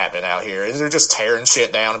that's happening out here. They're just tearing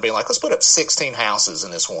shit down and being like, let's put up 16 houses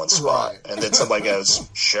in this one spot. Right. And then somebody goes,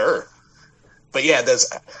 sure. But yeah,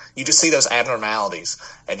 you just see those abnormalities,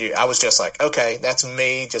 and I was just like, okay, that's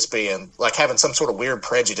me just being like having some sort of weird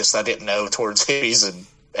prejudice I didn't know towards hippies and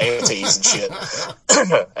amputees and shit.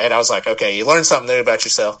 And I was like, okay, you learn something new about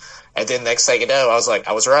yourself. And then next thing you know, I was like,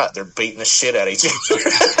 I was right. They're beating the shit out of each other.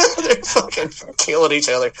 They're fucking killing each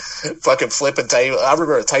other, fucking flipping table. I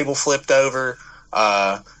remember a table flipped over.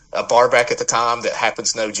 A bar back at the time that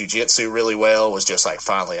happens to know jiu-jitsu really well was just like,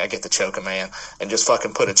 finally, I get to choke a man, and just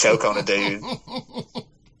fucking put a choke on a dude.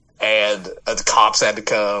 And the cops had to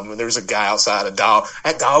come, and there was a guy outside, a dog.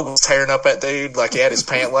 That dog was tearing up that dude like he had his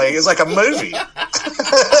pant leg. It was like a movie.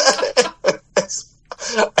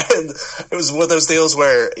 And it was one of those deals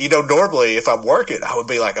where, you know, normally if I'm working, I would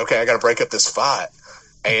be like, okay, I got to break up this fight.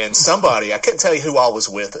 And somebody, I couldn't tell you who all was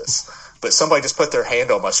with us, but somebody just put their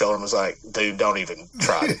hand on my shoulder and was like, dude, don't even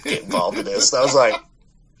try to get involved in this. And I was like,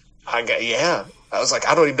 I was like,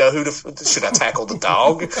 I don't even know should I tackle the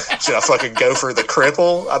dog? Should I fucking go for the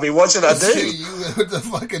cripple? I mean, what should I do? You with the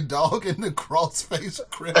fucking dog and the cross-faced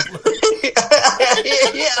crippler.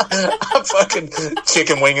 Yeah. I'm fucking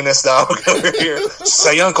chicken winging this dog over here.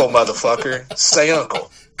 Say uncle, motherfucker. Say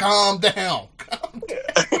uncle. Calm down.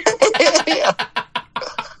 Yeah.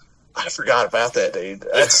 I forgot about that, dude.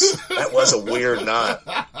 That was a weird night.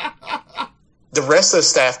 The rest of the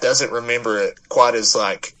staff doesn't remember it quite as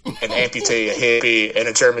like an amputee, a hippie, and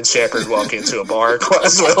a German Shepherd walk into a bar quite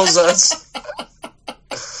as well as us.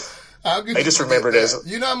 They just remember it as...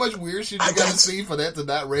 You know how much weird shit you gotta see for that to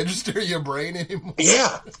not register your brain anymore?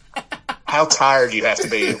 Yeah. How tired you have to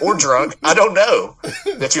be, or drunk, I don't know,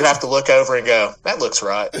 that you have to look over and go, that looks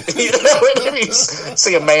right. You know, whenever you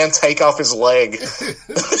see a man take off his leg.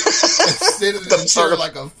 Sit in the chair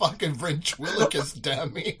like a fucking ventriloquist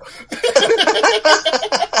dummy.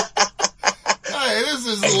 Hey,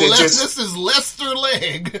 this is Lester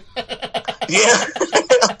Leg. Yeah.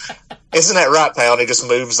 Isn't that right, pal? And he just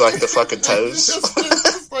moves like the fucking toes.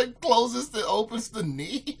 just like opens the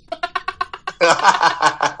knee.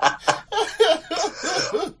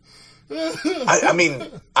 I mean,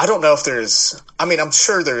 I don't know if there's... I mean, I'm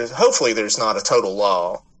sure hopefully there's not a total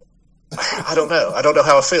law. I don't know. I don't know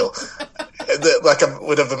how I feel.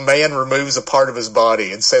 When a man removes a part of his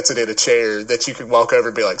body and sets it in a chair, that you can walk over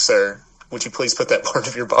and be like, sir, would you please put that part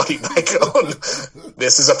of your body back on?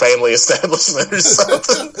 This is a family establishment or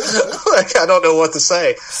something. Like, I don't know what to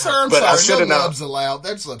say. Sir, I'm sorry, no nubs allowed.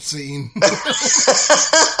 That's obscene.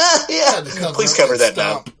 Yeah, please cover that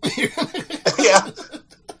nub. Yeah.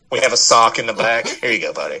 We have a sock in the back. Here you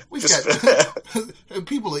go, buddy.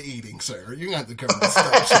 People are eating, sir. You're going to have to cover the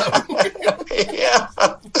Yeah.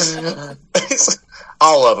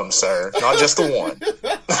 All of them, sir. Not just the one.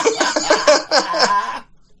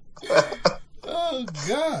 Oh,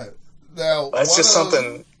 God. Now, that's just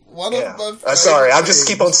something... I'm sorry, I just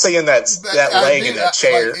keep on seeing that leg in that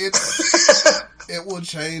chair. It will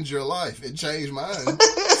change your life. It changed mine.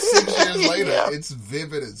 6 years later, it's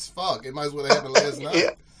vivid as fuck. It might as well have happened last night. Yeah.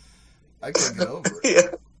 I can't get over it.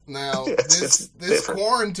 Yeah. Now, this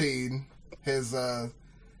quarantine has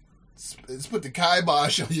it's put the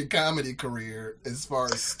kibosh on your comedy career as far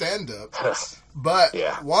as stand-up. But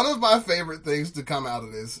one of my favorite things to come out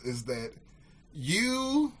of this is that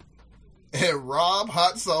you and Rob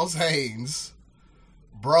Hot Sauce Haynes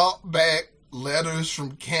brought back Letters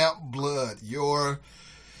from Camp Blood, your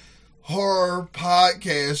horror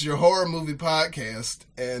podcast, your horror movie podcast,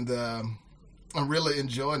 and I'm really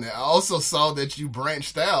enjoying it. I also saw that you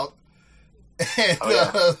branched out and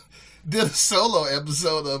did a solo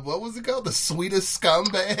episode of, what was it called? The Sweetest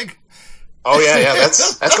Scumbag? Oh, yeah,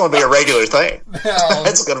 that's going to be a regular thing. Now,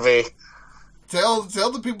 that's going to be... Tell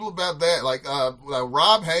the people about that. Like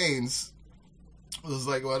Rob Haynes was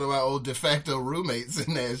like one of my old de facto roommates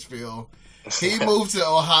in Nashville. He moved to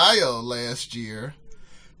Ohio last year,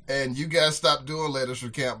 and you guys stopped doing Letters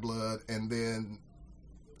from Camp Blood, and then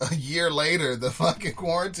a year later, the fucking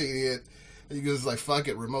quarantine hit, and you guys like, fuck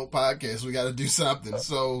it, remote podcast, we got to do something.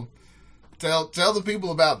 So tell the people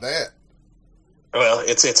about that. Well,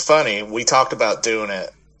 it's funny. We talked about doing it.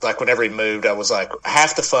 Like, whenever he moved, I was like,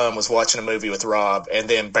 half the fun was watching a movie with Rob and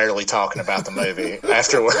then barely talking about the movie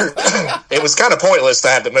afterward. It was kind of pointless to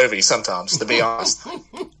have the movie sometimes, to be honest.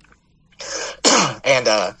 And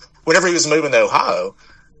whenever he was moving to Ohio,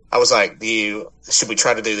 I was like, should we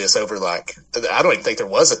try to do this over, like, I don't even think there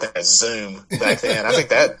was a thing as Zoom back then. I think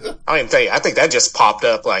that just popped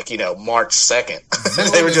up, like, March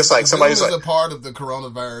 2nd. They were just like, somebody was like, a part of the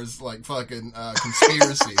coronavirus, like, fucking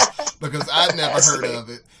conspiracy, because I'd never heard of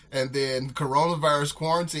it. And then coronavirus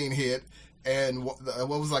quarantine hit, and what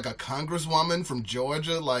was, like, a congresswoman from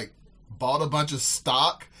Georgia, like, bought a bunch of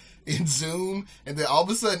stock in Zoom, and then all of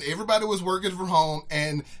a sudden everybody was working from home,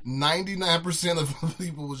 and 99% of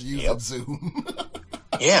people was using Zoom.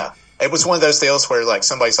 Yeah, it was one of those deals where, like,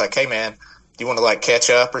 somebody's like, hey man, do you want to, like, catch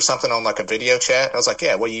up or something on, like, a video chat? I was like,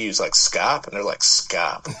 yeah, what do you use, like, Skype? And they're like,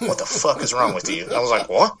 Skype? What the fuck is wrong with you? And I was like,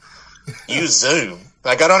 what? Use Zoom?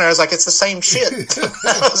 And I got on there, I was like, it's the same shit.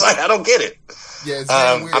 I was like, I don't get it. Yeah, it's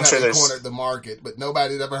very weird how they cornered the market, but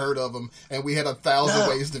nobody had ever heard of them, and we had 1,000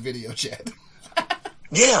 ways to video chat.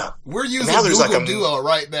 Yeah. We're using Google Duo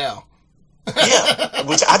right now. Yeah,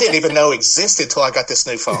 which I didn't even know existed until I got this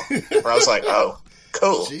new phone, where I was like, oh,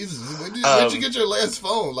 cool. Jesus, when did you get your last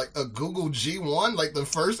phone? Like a Google G1? Like the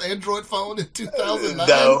first Android phone in 2009?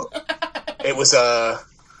 No. It was, I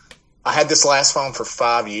had this last phone for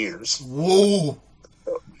 5 years. Whoa.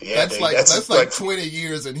 Yeah, that's like 20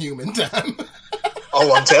 years in human time.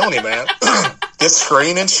 Oh, I'm telling you, man. This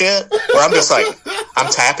screen and shit, where I'm just like,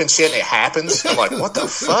 I'm tapping shit and it happens. I'm like, what the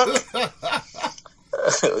fuck?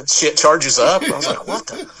 Shit charges up. I was like, what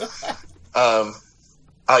the?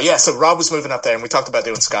 Yeah, so Rob was moving up there, and we talked about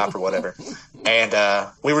doing Skype or whatever. And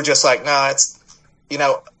we were just like, nah, it's,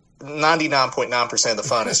 99.9% of the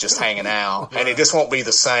fun is just hanging out, and it just won't be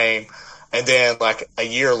the same. And then, like, a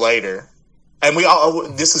year later, And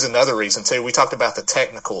this is another reason too. We talked about the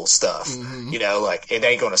technical stuff, you know, like it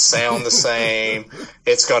ain't going to sound the same.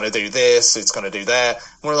 It's going to do this. It's going to do that.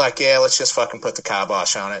 And we're like, yeah, let's just fucking put the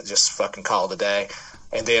kibosh on it. Just fucking call it a day.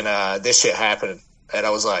 And then, this shit happened. And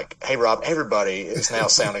I was like, hey, Rob, everybody is now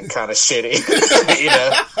sounding kind of shitty, you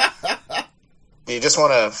know? Do you just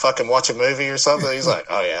want to fucking watch a movie or something? He's like,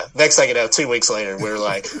 oh yeah. Next thing you know, 2 weeks later, we're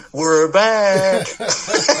like, we're back.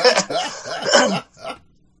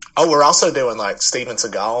 Oh, we're also doing like Steven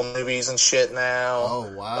Seagal movies and shit now.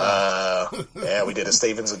 Oh wow! Yeah, we did a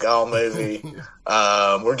Steven Seagal movie.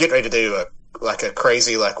 We're getting ready to do a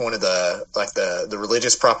crazy one of the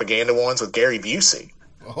religious propaganda ones with Gary Busey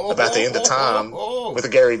about the end of time with the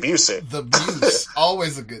Gary Busey. The Buse,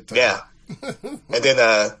 always a good time. Yeah, and then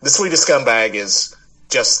the Sweetest Scumbag is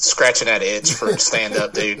just scratching that itch for stand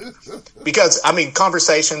up, dude. Because I mean,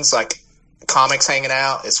 conversations like comics hanging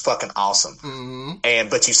out is fucking awesome.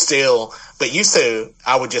 But used to,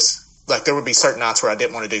 I would just, like, there would be certain nights where I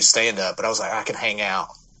didn't want to do stand-up, but I was like, I can hang out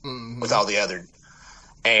with all the other,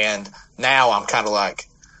 and now I'm kind of like,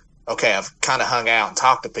 okay, I've kind of hung out and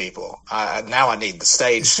talked to people. Now I need the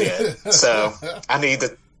stage shit. So I need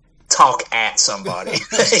to talk at somebody,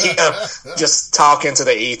 you know, just talk into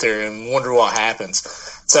the ether and wonder what happens.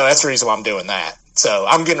 So that's the reason why I'm doing that. So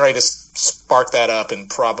I'm getting ready to spark that up in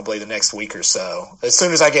probably the next week or so. As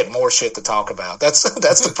soon as I get more shit to talk about. That's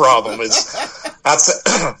the problem. Is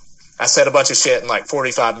I said a bunch of shit in like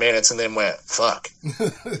 45 minutes and then went, fuck.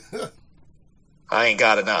 I ain't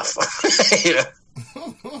got enough. You know?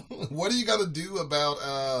 What are you gonna do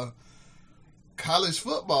about college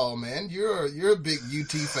football, man? You're a big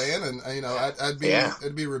UT fan, and you know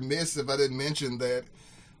I'd be remiss if I didn't mention that.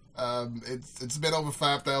 It's been over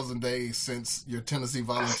 5,000 days since your Tennessee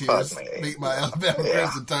Volunteers beat my Alabama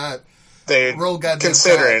Crimson Tide. Dude,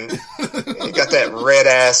 considering you got that red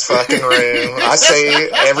ass fucking room, I see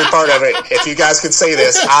every part of it. If you guys could see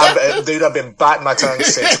this, I've been biting my tongue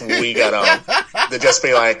since we got on. To just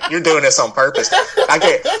be like, you're doing this on purpose.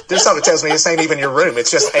 There's something that tells me this ain't even your room.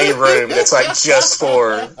 It's just a room that's like just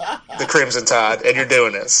for the Crimson Tide, and you're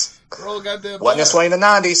doing this. Wasn't this way in the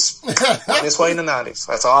 90s. Wasn't this way in the 90s.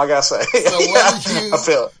 That's all I gotta say.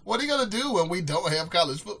 So what are you gonna do when we don't have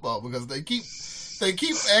college football? Because they keep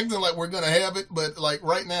acting like we're gonna have it, but like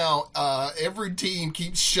right now, every team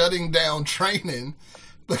keeps shutting down training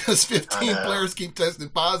because 15 players keep testing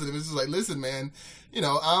positive. It's just like, listen, man, you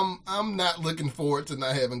know, I'm not looking forward to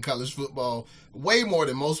not having college football way more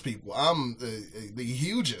than most people. I'm the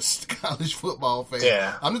hugest college football fan.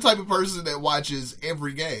 Yeah. I'm the type of person that watches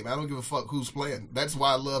every game. I don't give a fuck who's playing. That's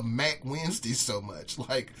why I love Mac Wednesday so much.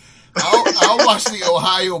 Like, I'll watch the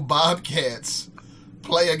Ohio Bobcats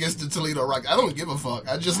play against the Toledo Rock. I don't give a fuck.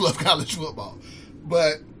 I just love college football.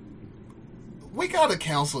 But we gotta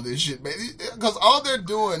cancel this shit, man. Because all they're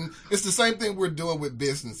doing is the same thing we're doing with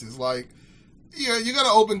businesses. Like, yeah, you're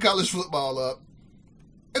gonna open college football up,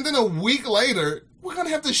 and then a week later, we're gonna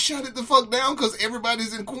have to shut it the fuck down because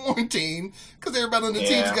everybody's in quarantine because everybody on the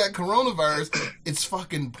team's got coronavirus. It's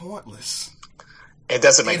fucking pointless. It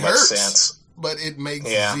doesn't make much sense. But it makes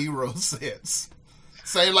zero sense.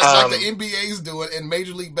 Same like the NBA's doing and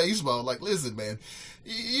Major League Baseball. Like, listen, man,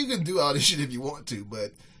 you can do all this shit if you want to,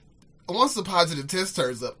 but once the positive test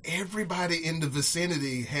turns up, everybody in the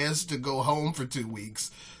vicinity has to go home for 2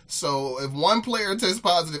 weeks. So if one player tests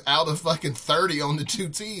positive out of fucking 30 on the two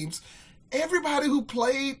teams, everybody who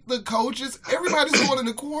played, the coaches, everybody's going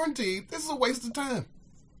into quarantine. This is a waste of time.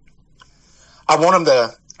 I want them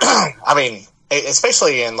to, I mean,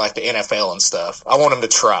 especially in like the NFL and stuff, I want them to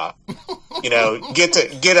try. You know, get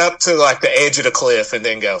up to like the edge of the cliff and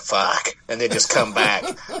then go fuck, and then just come back.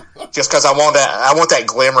 Just because I want that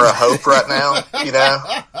glimmer of hope right now. You know,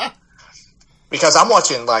 because I'm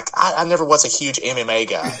watching like I never was a huge MMA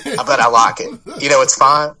guy, but I like it. You know, it's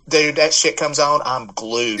fine, dude. That shit comes on, I'm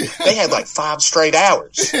glued. They had like 5 straight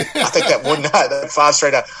hours. I think that one night, 5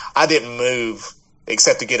 straight hours, I didn't move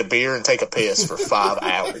except to get a beer and take a piss for 5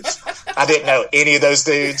 hours. I didn't know any of those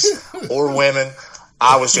dudes or women.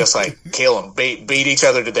 I was just like, kill them, beat each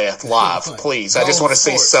other to death live, please. I just want to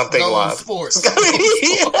see something live.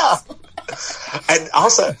 Yeah. And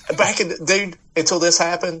also, dude, until this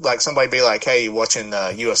happened, like somebody be like, hey, you watching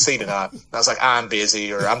UFC tonight? And I was like, I'm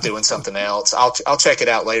busy or I'm doing something else. I'll check it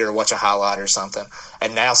out later or watch a highlight or something.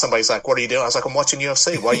 And now somebody's like, what are you doing? I was like, I'm watching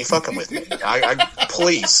UFC. Why are you fucking with me?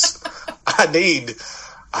 Please. I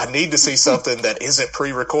need to see something that isn't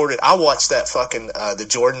pre-recorded. I watched that fucking the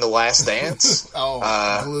Jordan The Last Dance.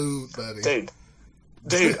 Glued, buddy.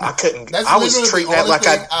 Dude, I couldn't. That's I was treating that like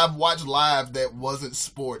I've watched live that wasn't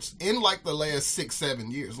sports in like the last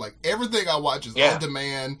 6-7 years. Like everything I watch is on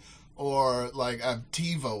demand or like I've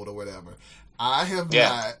TiVo'd or whatever. I have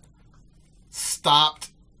not stopped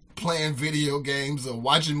playing video games or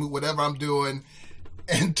watching whatever I'm doing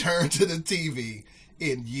and turned to the TV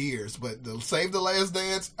in years. But to Save the Last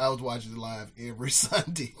Dance, I was watching it live every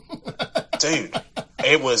Sunday. Dude,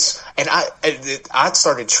 it was, and I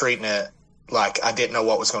started treating it like I didn't know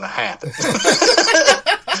what was going to happen.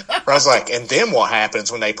 I was like, and then what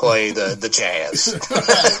happens when they play the Jazz?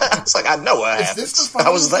 It's like, I know what happens. Is this the final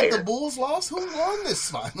I was there. the Bulls lost? Who won this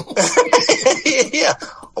final? Yeah.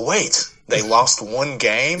 Oh, wait, they lost one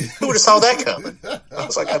game? Who would have saw that coming? I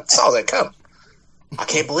was like, I saw that coming. I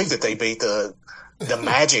can't believe that they beat the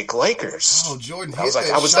Magic Lakers. Oh, Jordan I was hit like,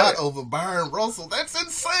 that I was shot there. over Byron Russell. That's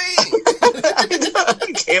insane.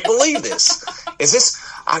 I can't believe this. Is this?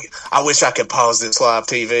 I wish I could pause this live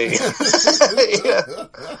TV.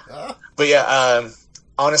 Yeah. But yeah,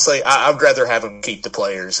 honestly, I'd rather have them keep the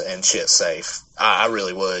players and shit safe. I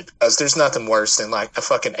really would, because there's nothing worse than like a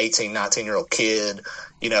fucking 18, 19-year-old kid,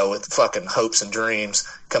 you know, with fucking hopes and dreams,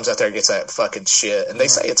 comes out there and gets that fucking shit, and they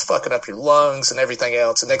say it's fucking up your lungs and everything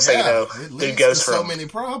else, and next thing you know, dude goes from so many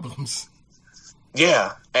problems.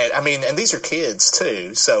 Yeah, and I mean, and these are kids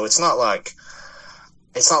too, so it's not like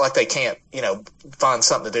they can't, you know, find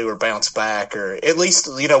something to do or bounce back, or at least,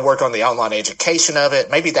 you know, work on the online education of it.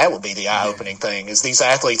 Maybe that would be the eye-opening thing, is these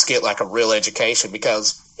athletes get like a real education,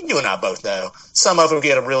 because you and I both know some of them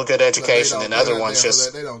get a real good education and other ones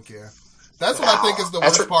just... They don't care. That's what I think is the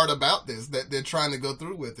worst part about this, that they're trying to go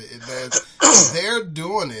through with it. They're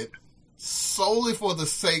doing it solely for the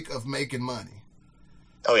sake of making money.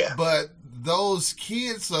 Oh, yeah. But those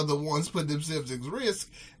kids are the ones putting themselves at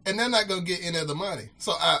risk, and they're not going to get any of the money.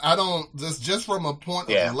 So I don't, just from a point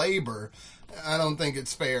of labor, I don't think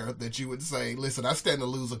it's fair that you would say, listen, I stand to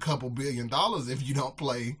lose a couple $1 billion if you don't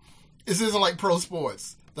play. This isn't like pro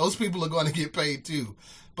sports. Those people are going to get paid too.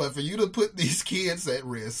 But for you to put these kids at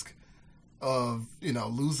risk of, you know,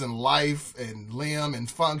 losing life and limb and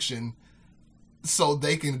function so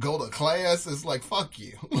they can go to class, it's like, fuck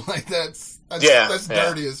you. Like, that's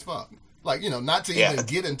dirty as fuck. Like, you know, not to even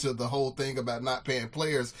get into the whole thing about not paying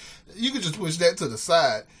players. You could just push that to the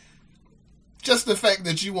side. Just the fact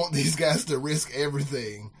that you want these guys to risk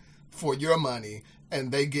everything for your money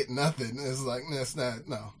and they get nothing, is like,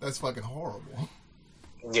 that's fucking horrible.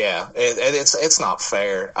 Yeah, it's not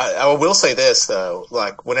fair. I will say this, though,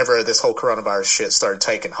 like, whenever this whole coronavirus shit started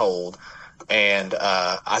taking hold, and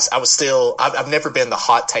I was still, I've never been the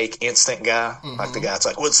hot take instant guy, like the guy that's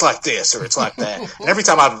like, well, it's like this or it's like that. And every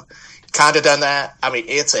time I've kind of done that, I mean,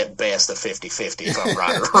 it's at best a 50-50 if I'm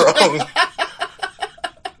right or wrong.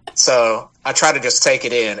 So I try to just take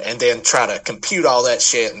it in and then try to compute all that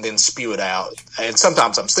shit and then spew it out. And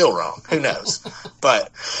sometimes I'm still wrong. Who knows?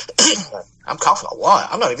 But I'm coughing a lot.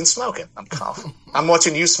 I'm not even smoking. I'm coughing. I'm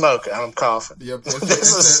watching you smoke and I'm coughing. Yep,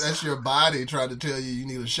 that's your body trying to tell you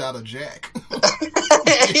need a shot of Jack.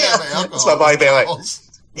 It's my body being like,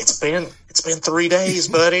 it's been 3 days,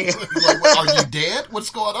 buddy. Like, are you dead?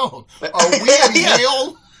 What's going on? Are we in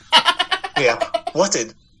hell? Yeah.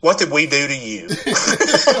 What did we do to you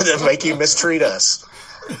to make you mistreat us?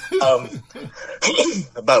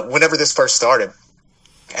 But whenever this first started,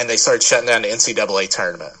 and they started shutting down the NCAA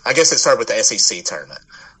tournament, I guess it started with the SEC tournament.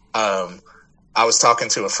 I was talking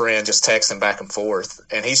to a friend, just texting back and forth,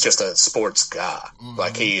 and he's just a sports guy.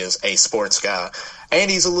 Like, he is a sports guy. And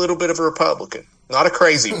he's a little bit of a Republican. Not a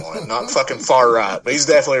crazy one, not fucking far right, but he's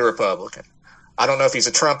definitely a Republican. I don't know if he's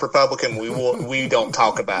a Trump Republican. We don't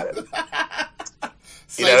talk about it.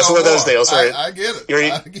 You know, it's one of those deals where I get it.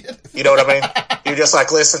 I get it. You know what I mean? You're just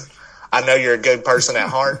like, listen, I know you're a good person at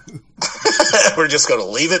heart. We're just going to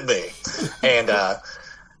leave it be. And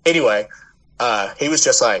anyway, he was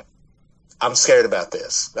just like, I'm scared about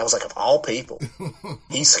this. And I was like, of all people,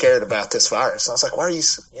 he's scared about this virus. And I was like, why are you,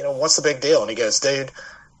 what's the big deal? And he goes, dude,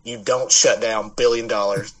 you don't shut down $1 billion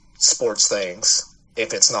sports things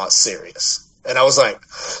if it's not serious. And I was like,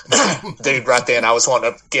 dude, right then I was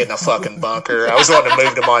wanting to get in a fucking bunker. I was wanting to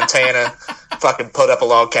move to Montana, fucking put up a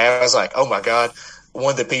log cabin. I was like, oh my God,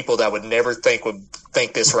 one of the people that I would never think would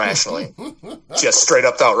think this rationally, just straight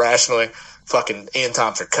up thought rationally, fucking end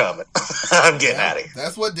times are coming. I'm getting out of here.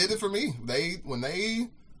 That's what did it for me.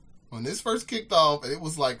 When this first kicked off, it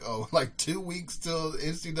was like 2 weeks till the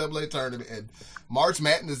NCAA tournament, and March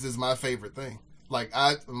Madness is my favorite thing. Like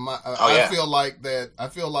I feel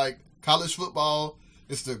like college football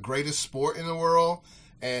is the greatest sport in the world,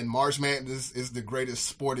 and March Madness is the greatest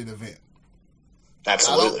sporting event.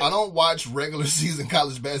 Absolutely. I don't watch regular season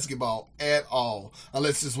college basketball at all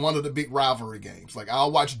unless it's one of the big rivalry games. Like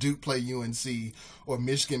I'll watch Duke play UNC or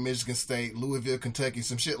Michigan State, Louisville, Kentucky,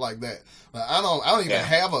 some shit like that. I don't even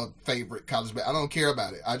have a favorite college basketball. I don't care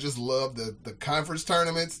about it. I just love the conference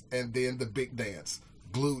tournaments and then the big dance.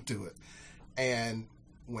 Glued to it. And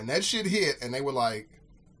when that shit hit and they were like,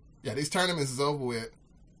 yeah, these tournaments is over with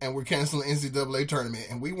and we're canceling the NCAA tournament,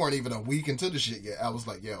 and we weren't even a week into the shit yet, I was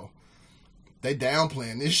like, yo, they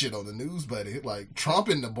downplaying this shit on the news, buddy. Like, Trump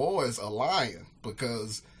and the boys are lying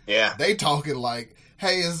because they talking like,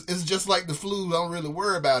 hey, it's just like the flu, don't really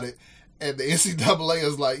worry about it. And the NCAA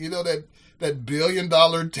is like, you know that $1 billion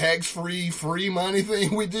tax-free free money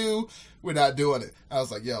thing we do? We're not doing it. I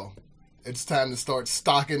was like, yo, it's time to start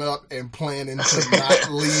stocking up and planning to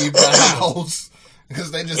not leave the house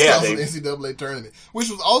because they just canceled the NCAA tournament, which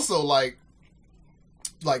was also like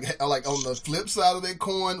on the flip side of that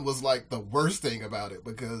coin was like the worst thing about it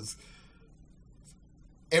because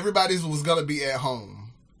everybody's was gonna be at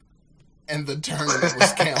home and the tournament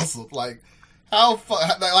was canceled. Like how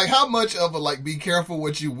much of a like be careful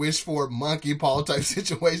what you wish for monkey paw type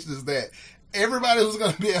situation is that? Everybody was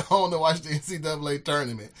going to be at home to watch the NCAA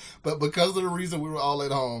tournament, but because of the reason we were all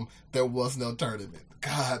at home, there was no tournament.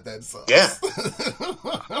 God, that sucks. Yeah.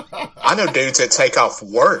 I know dudes that take off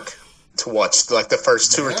work to watch like the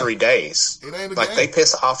first 2 or 3 days. It ain't a like game. They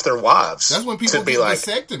piss off their wives. That's when people get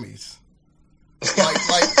vasectomies.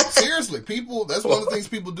 like seriously, people. That's one of the things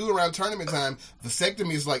people do around tournament time.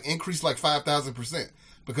 Vasectomies like increase like 5,000%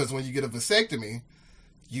 because when you get a vasectomy,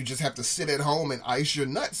 you just have to sit at home and ice your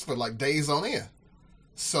nuts for like days on end.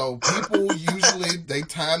 So people usually they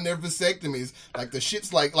time their vasectomies like the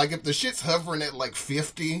shit's like if the shit's hovering at like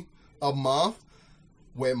 50 a month.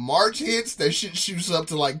 When March hits, that shit shoots up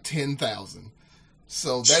to like 10,000.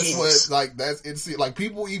 So that's what, like, it's like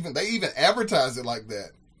people they even advertise it like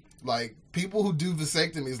that. Like, people who do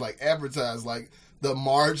vasectomies, like, advertise, like, the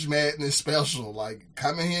March Madness special. Like,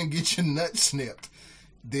 come in here and get your nuts snipped.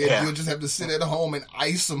 Then you'll just have to sit at home and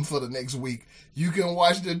ice them for the next week. You can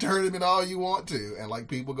watch the tournament all you want to. And, like,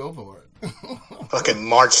 people go for it. Fucking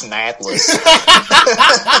March Natlas.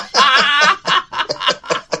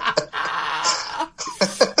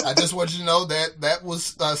 I just want you to know that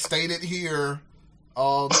was stated here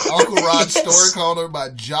on Uncle Rod's Story Corner by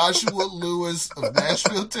Joshua Lewis of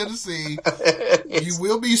Nashville, Tennessee. You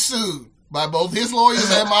will be sued by both his lawyers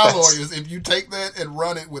and my lawyers if you take that and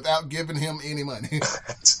run it without giving him any money.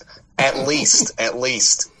 At least,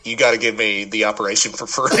 you got to give me the operation for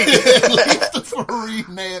free. At least a free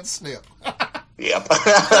Nad snip. Yep.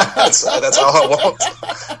 That's all I want.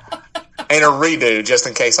 And a redo, just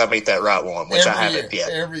in case I meet that right one, which I haven't yet.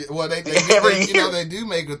 They do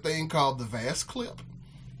make a thing called the Vast Clip.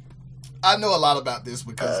 I know a lot about this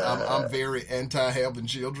because I'm very anti-having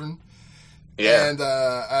children. Yeah. And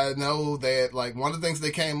I know that, like, one of the things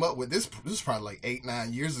they came up with, this is probably like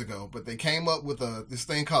 8-9 years ago, but they came up with this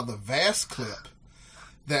thing called the Vast Clip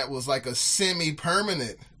that was like a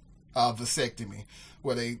semi-permanent vasectomy,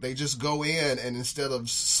 where they just go in and instead of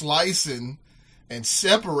slicing and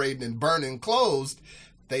separating and burning closed,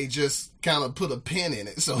 they just kind of put a pin in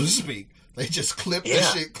it, so to speak. They just clip the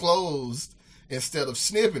shit closed instead of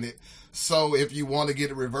snipping it. So if you want to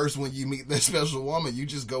get it reversed when you meet that special woman, you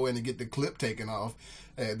just go in and get the clip taken off,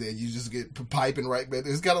 and then you just get piping right back.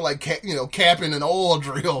 It's kind of like capping an oil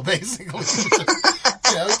drill, basically.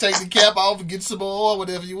 Take the cap off and get some more oil,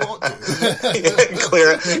 whatever you want to.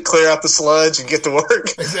 clear out the sludge and get to work.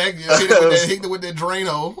 Exactly. Hit it with that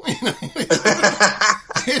Drano.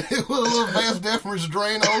 Hit it with a little vas deferens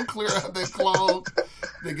Drano, clear out that clog.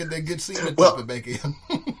 They get that good semen pumping back in.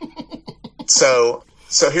 So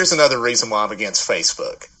here's another reason why I'm against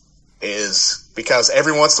Facebook. Is because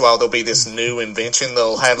every once in a while there'll be this new invention.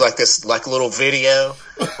 They'll have like this like little video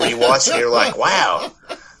where you watch and you're like, wow.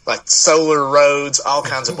 Like solar roads, all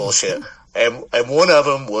kinds of bullshit. And one of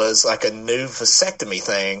them was like a new vasectomy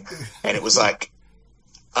thing, and it was like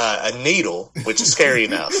a needle, which is scary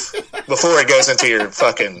enough, before it goes into your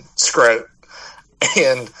fucking scrot.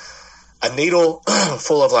 And a needle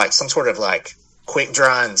full of like some sort of like quick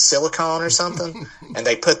drying silicone or something, and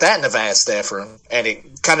they put that in the vas deferens, and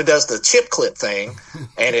it kind of does the chip clip thing,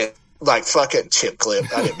 and it like fucking chip clip.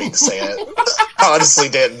 I didn't mean to say it. I honestly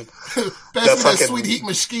didn't. Pass me that sweet heat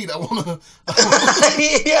mesquite. I want to.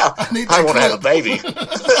 Yeah, I want to have a baby.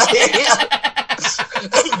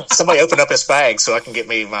 Somebody open up this bag so I can get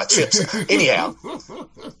me my chips. Anyhow,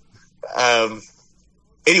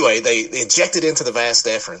 anyway, they inject it into the vas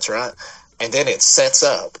deferens, right? And then it sets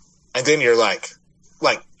up, and then you're like,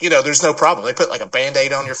 there's no problem. They put like a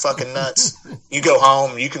Band-Aid on your fucking nuts. You go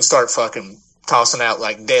home, you can start fucking tossing out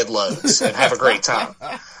like dead loads and have a great time.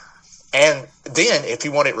 And then if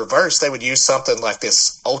you want it reversed, they would use something like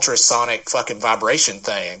this ultrasonic fucking vibration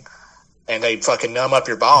thing, and they'd fucking numb up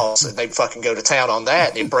your balls, and they'd fucking go to town on that,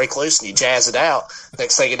 and it'd break loose, and you jazz it out.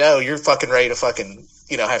 Next thing you know, you're fucking ready to fucking,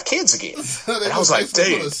 have kids again. And I was like,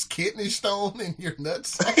 dude, put a kidney stone in your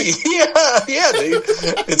nuts. yeah, dude.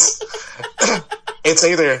 It's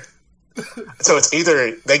either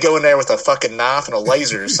they go in there with a fucking knife and a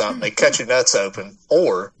laser or something, they cut your nuts open,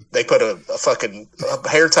 or they put a fucking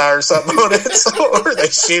hair tie or something on it, or they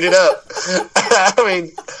shoot it up. I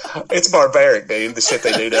mean, it's barbaric, dude, the shit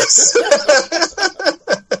they do to us.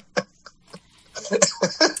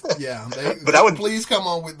 Yeah, but I would please come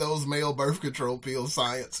on with those male birth control pills,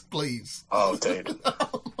 science, please. Oh, dude.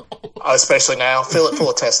 Especially now, fill it full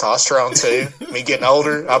of testosterone too. Me getting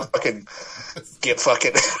older, I fucking get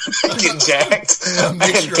jacked. A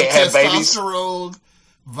mixture and can't have babies. Testosterone,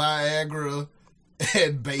 Viagra,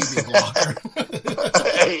 and baby blocker.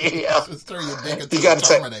 Yeah. Just turn your dick into a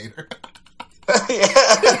Terminator.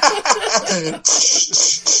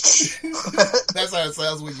 That's how it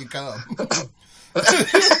sounds when you come. I'm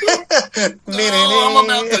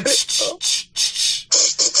about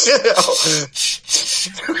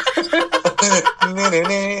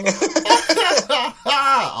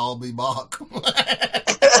I'll be back.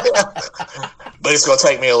 But it's gonna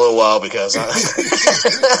take me a little while because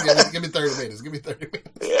give me 30 minutes. Give me 30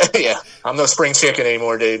 minutes. Yeah. I'm no spring chicken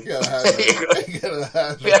anymore, dude. You gotta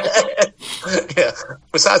hydrate. Yeah.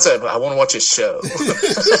 Besides that, I want to watch his show.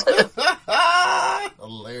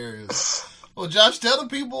 Hilarious. Well, Josh, tell the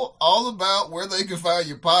people all about where they can find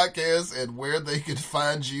your podcast and where they can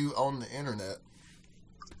find you on the internet.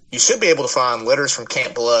 You should be able to find Letters from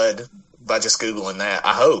Camp Blood by just Googling that.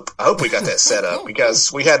 I hope we got that set up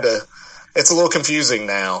because we had to. It's a little confusing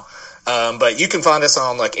now. But you can find us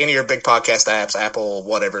on like any of your big podcast apps, Apple,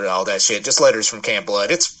 whatever, all that shit. Just Letters from Camp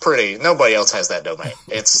Blood. It's pretty. Nobody else has that domain.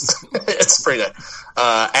 It's pretty.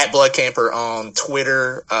 At Blood Camper on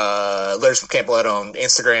Twitter, Letters from Camp Blood on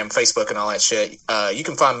Instagram, Facebook, and all that shit. You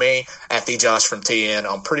can find me at the Josh from TN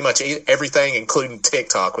on pretty much everything, including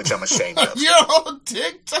TikTok, which I'm ashamed of. You're on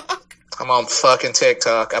TikTok? I'm on fucking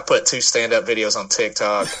TikTok. I put 2 stand-up videos on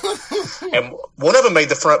TikTok, and one of them made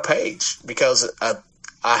the front page because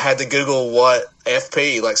I had to Google what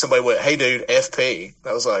FP, like somebody went, "Hey dude, FP."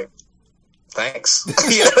 I was like, thanks. And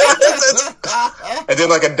then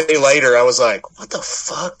like a day later, I was like, what the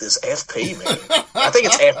fuck does FP mean? I think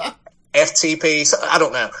it's FTP. So, I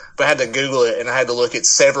don't know, but I had to Google it and I had to look at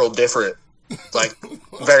several different like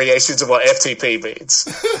variations of what FTP means.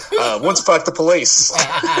 Once fuck the police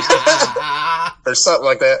or something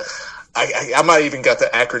like that. I might even got the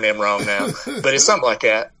acronym wrong now, but it's something like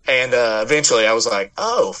that. And eventually, I was like,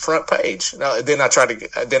 "Oh, front page." No, then I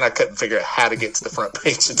couldn't figure out how to get to the front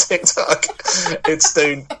page of TikTok.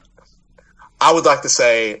 Dude. I would like to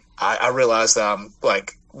say I realized that I'm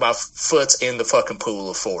like my foot's in the fucking pool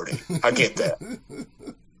of 40. I get that,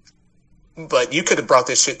 but you could have brought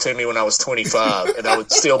this shit to me when I was 25, and I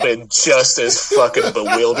would still been just as fucking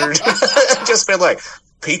bewildered. Just been like,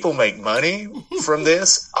 people make money from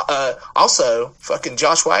this. Also, fucking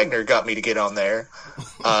Josh Wagner got me to get on there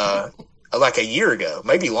like a year ago,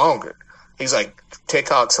 maybe longer. He's like,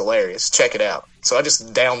 TikTok's hilarious. Check it out. So I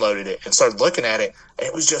just downloaded it and started looking at it, and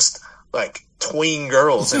it was just like tween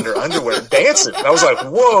girls in their underwear dancing. And I was like,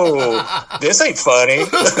 whoa, this ain't funny.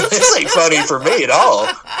 This ain't funny for me at all.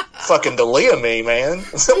 Fucking Dalia me, man.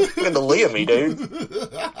 Fucking Dalia me, dude.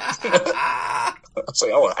 I was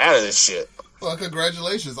like, I want out of this shit. Well,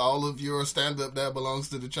 congratulations. All of your stand-up now belongs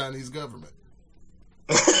to the Chinese government.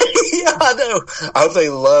 Yeah, I know. I hope they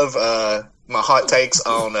love my hot takes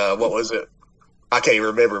on, what was it? I can't even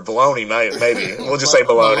remember. Bologna, maybe. We'll just say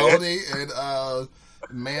bologna. Bologna and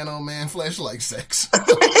man-on-man fleshlight sex.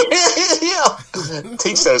 Yeah.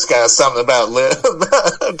 Teach those guys something about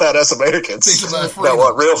us Americans. Teach them about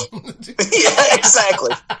what real... Yeah,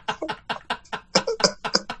 exactly.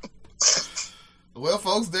 Well,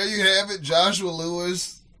 folks, there you have it. Joshua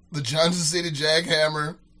Lewis, the Johnson City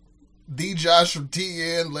Jackhammer, the Josh from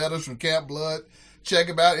TN, Letters from Camp Blood. Check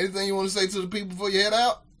him out. Anything you want to say to the people before you head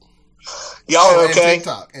out? Y'all are okay?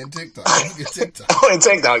 And TikTok. Oh, and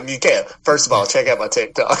TikTok. You can. First of all, check out my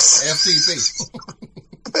TikToks.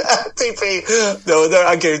 FTP. No,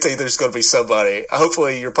 I guarantee there's going to be somebody.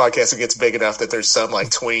 Hopefully your podcast gets big enough that there's some like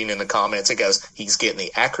tween in the comments that goes, he's getting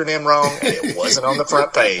the acronym wrong and it wasn't on the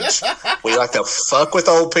front page. We like to fuck with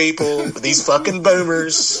old people, these fucking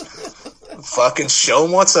boomers. Fucking show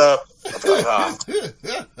them what's up. Like,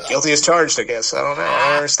 guilty as charged, I guess. I don't know. I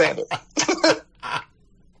don't understand it.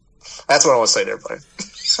 That's what I want to say to everybody.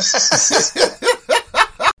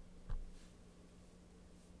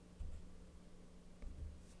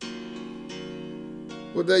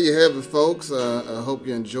 Well, there you have it, folks. I hope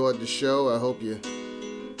you enjoyed the show. I hope you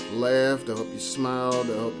laughed. I hope you smiled.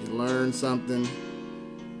 I hope you learned something.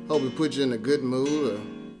 Hope it put you in a good mood.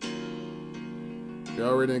 If you're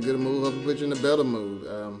already in a good mood, hope it put you in a better mood.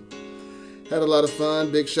 Had a lot of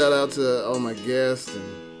fun. Big shout out to all my guests and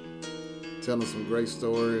telling some great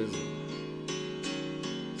stories.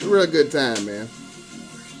 It's a real good time, man.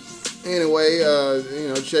 Anyway,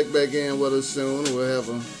 check back in with us soon. We'll have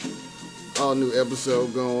a all new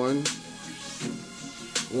episode going.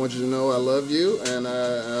 I want you to know I love you, and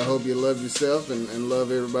I hope you love yourself and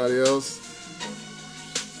love everybody else.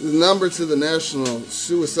 The number to the National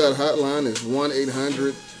Suicide Hotline is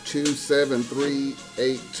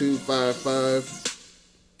 1-800-273-8255.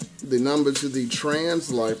 The number to the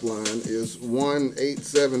Trans Lifeline is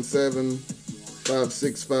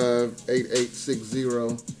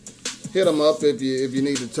 1-877-565-8860. Hit them up if you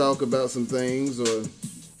need to talk about some things or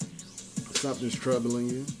something's troubling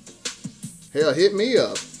you. Hell, hit me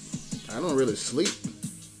up. I don't really sleep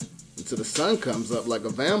until the sun comes up like a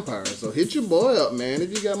vampire. So hit your boy up, man. If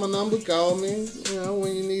you got my number, call me.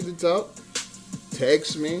 When you need to talk.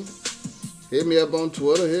 Text me. Hit me up on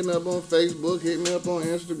Twitter. Hit me up on Facebook. Hit me up on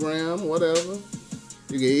Instagram. Whatever.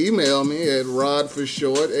 You can email me at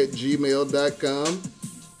rodforshort@gmail.com.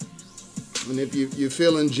 And if you're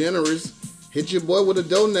feeling generous, hit your boy with a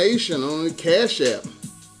donation on the Cash App.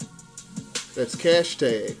 That's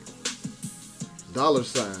hashtag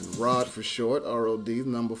 $ Rod for short, ROD,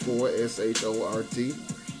 number 4, SHORT.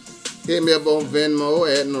 Hit me up on Venmo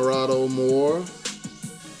at Narado Moore.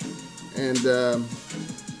 And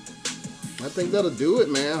I think that'll do it,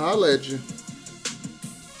 man. Holla at you.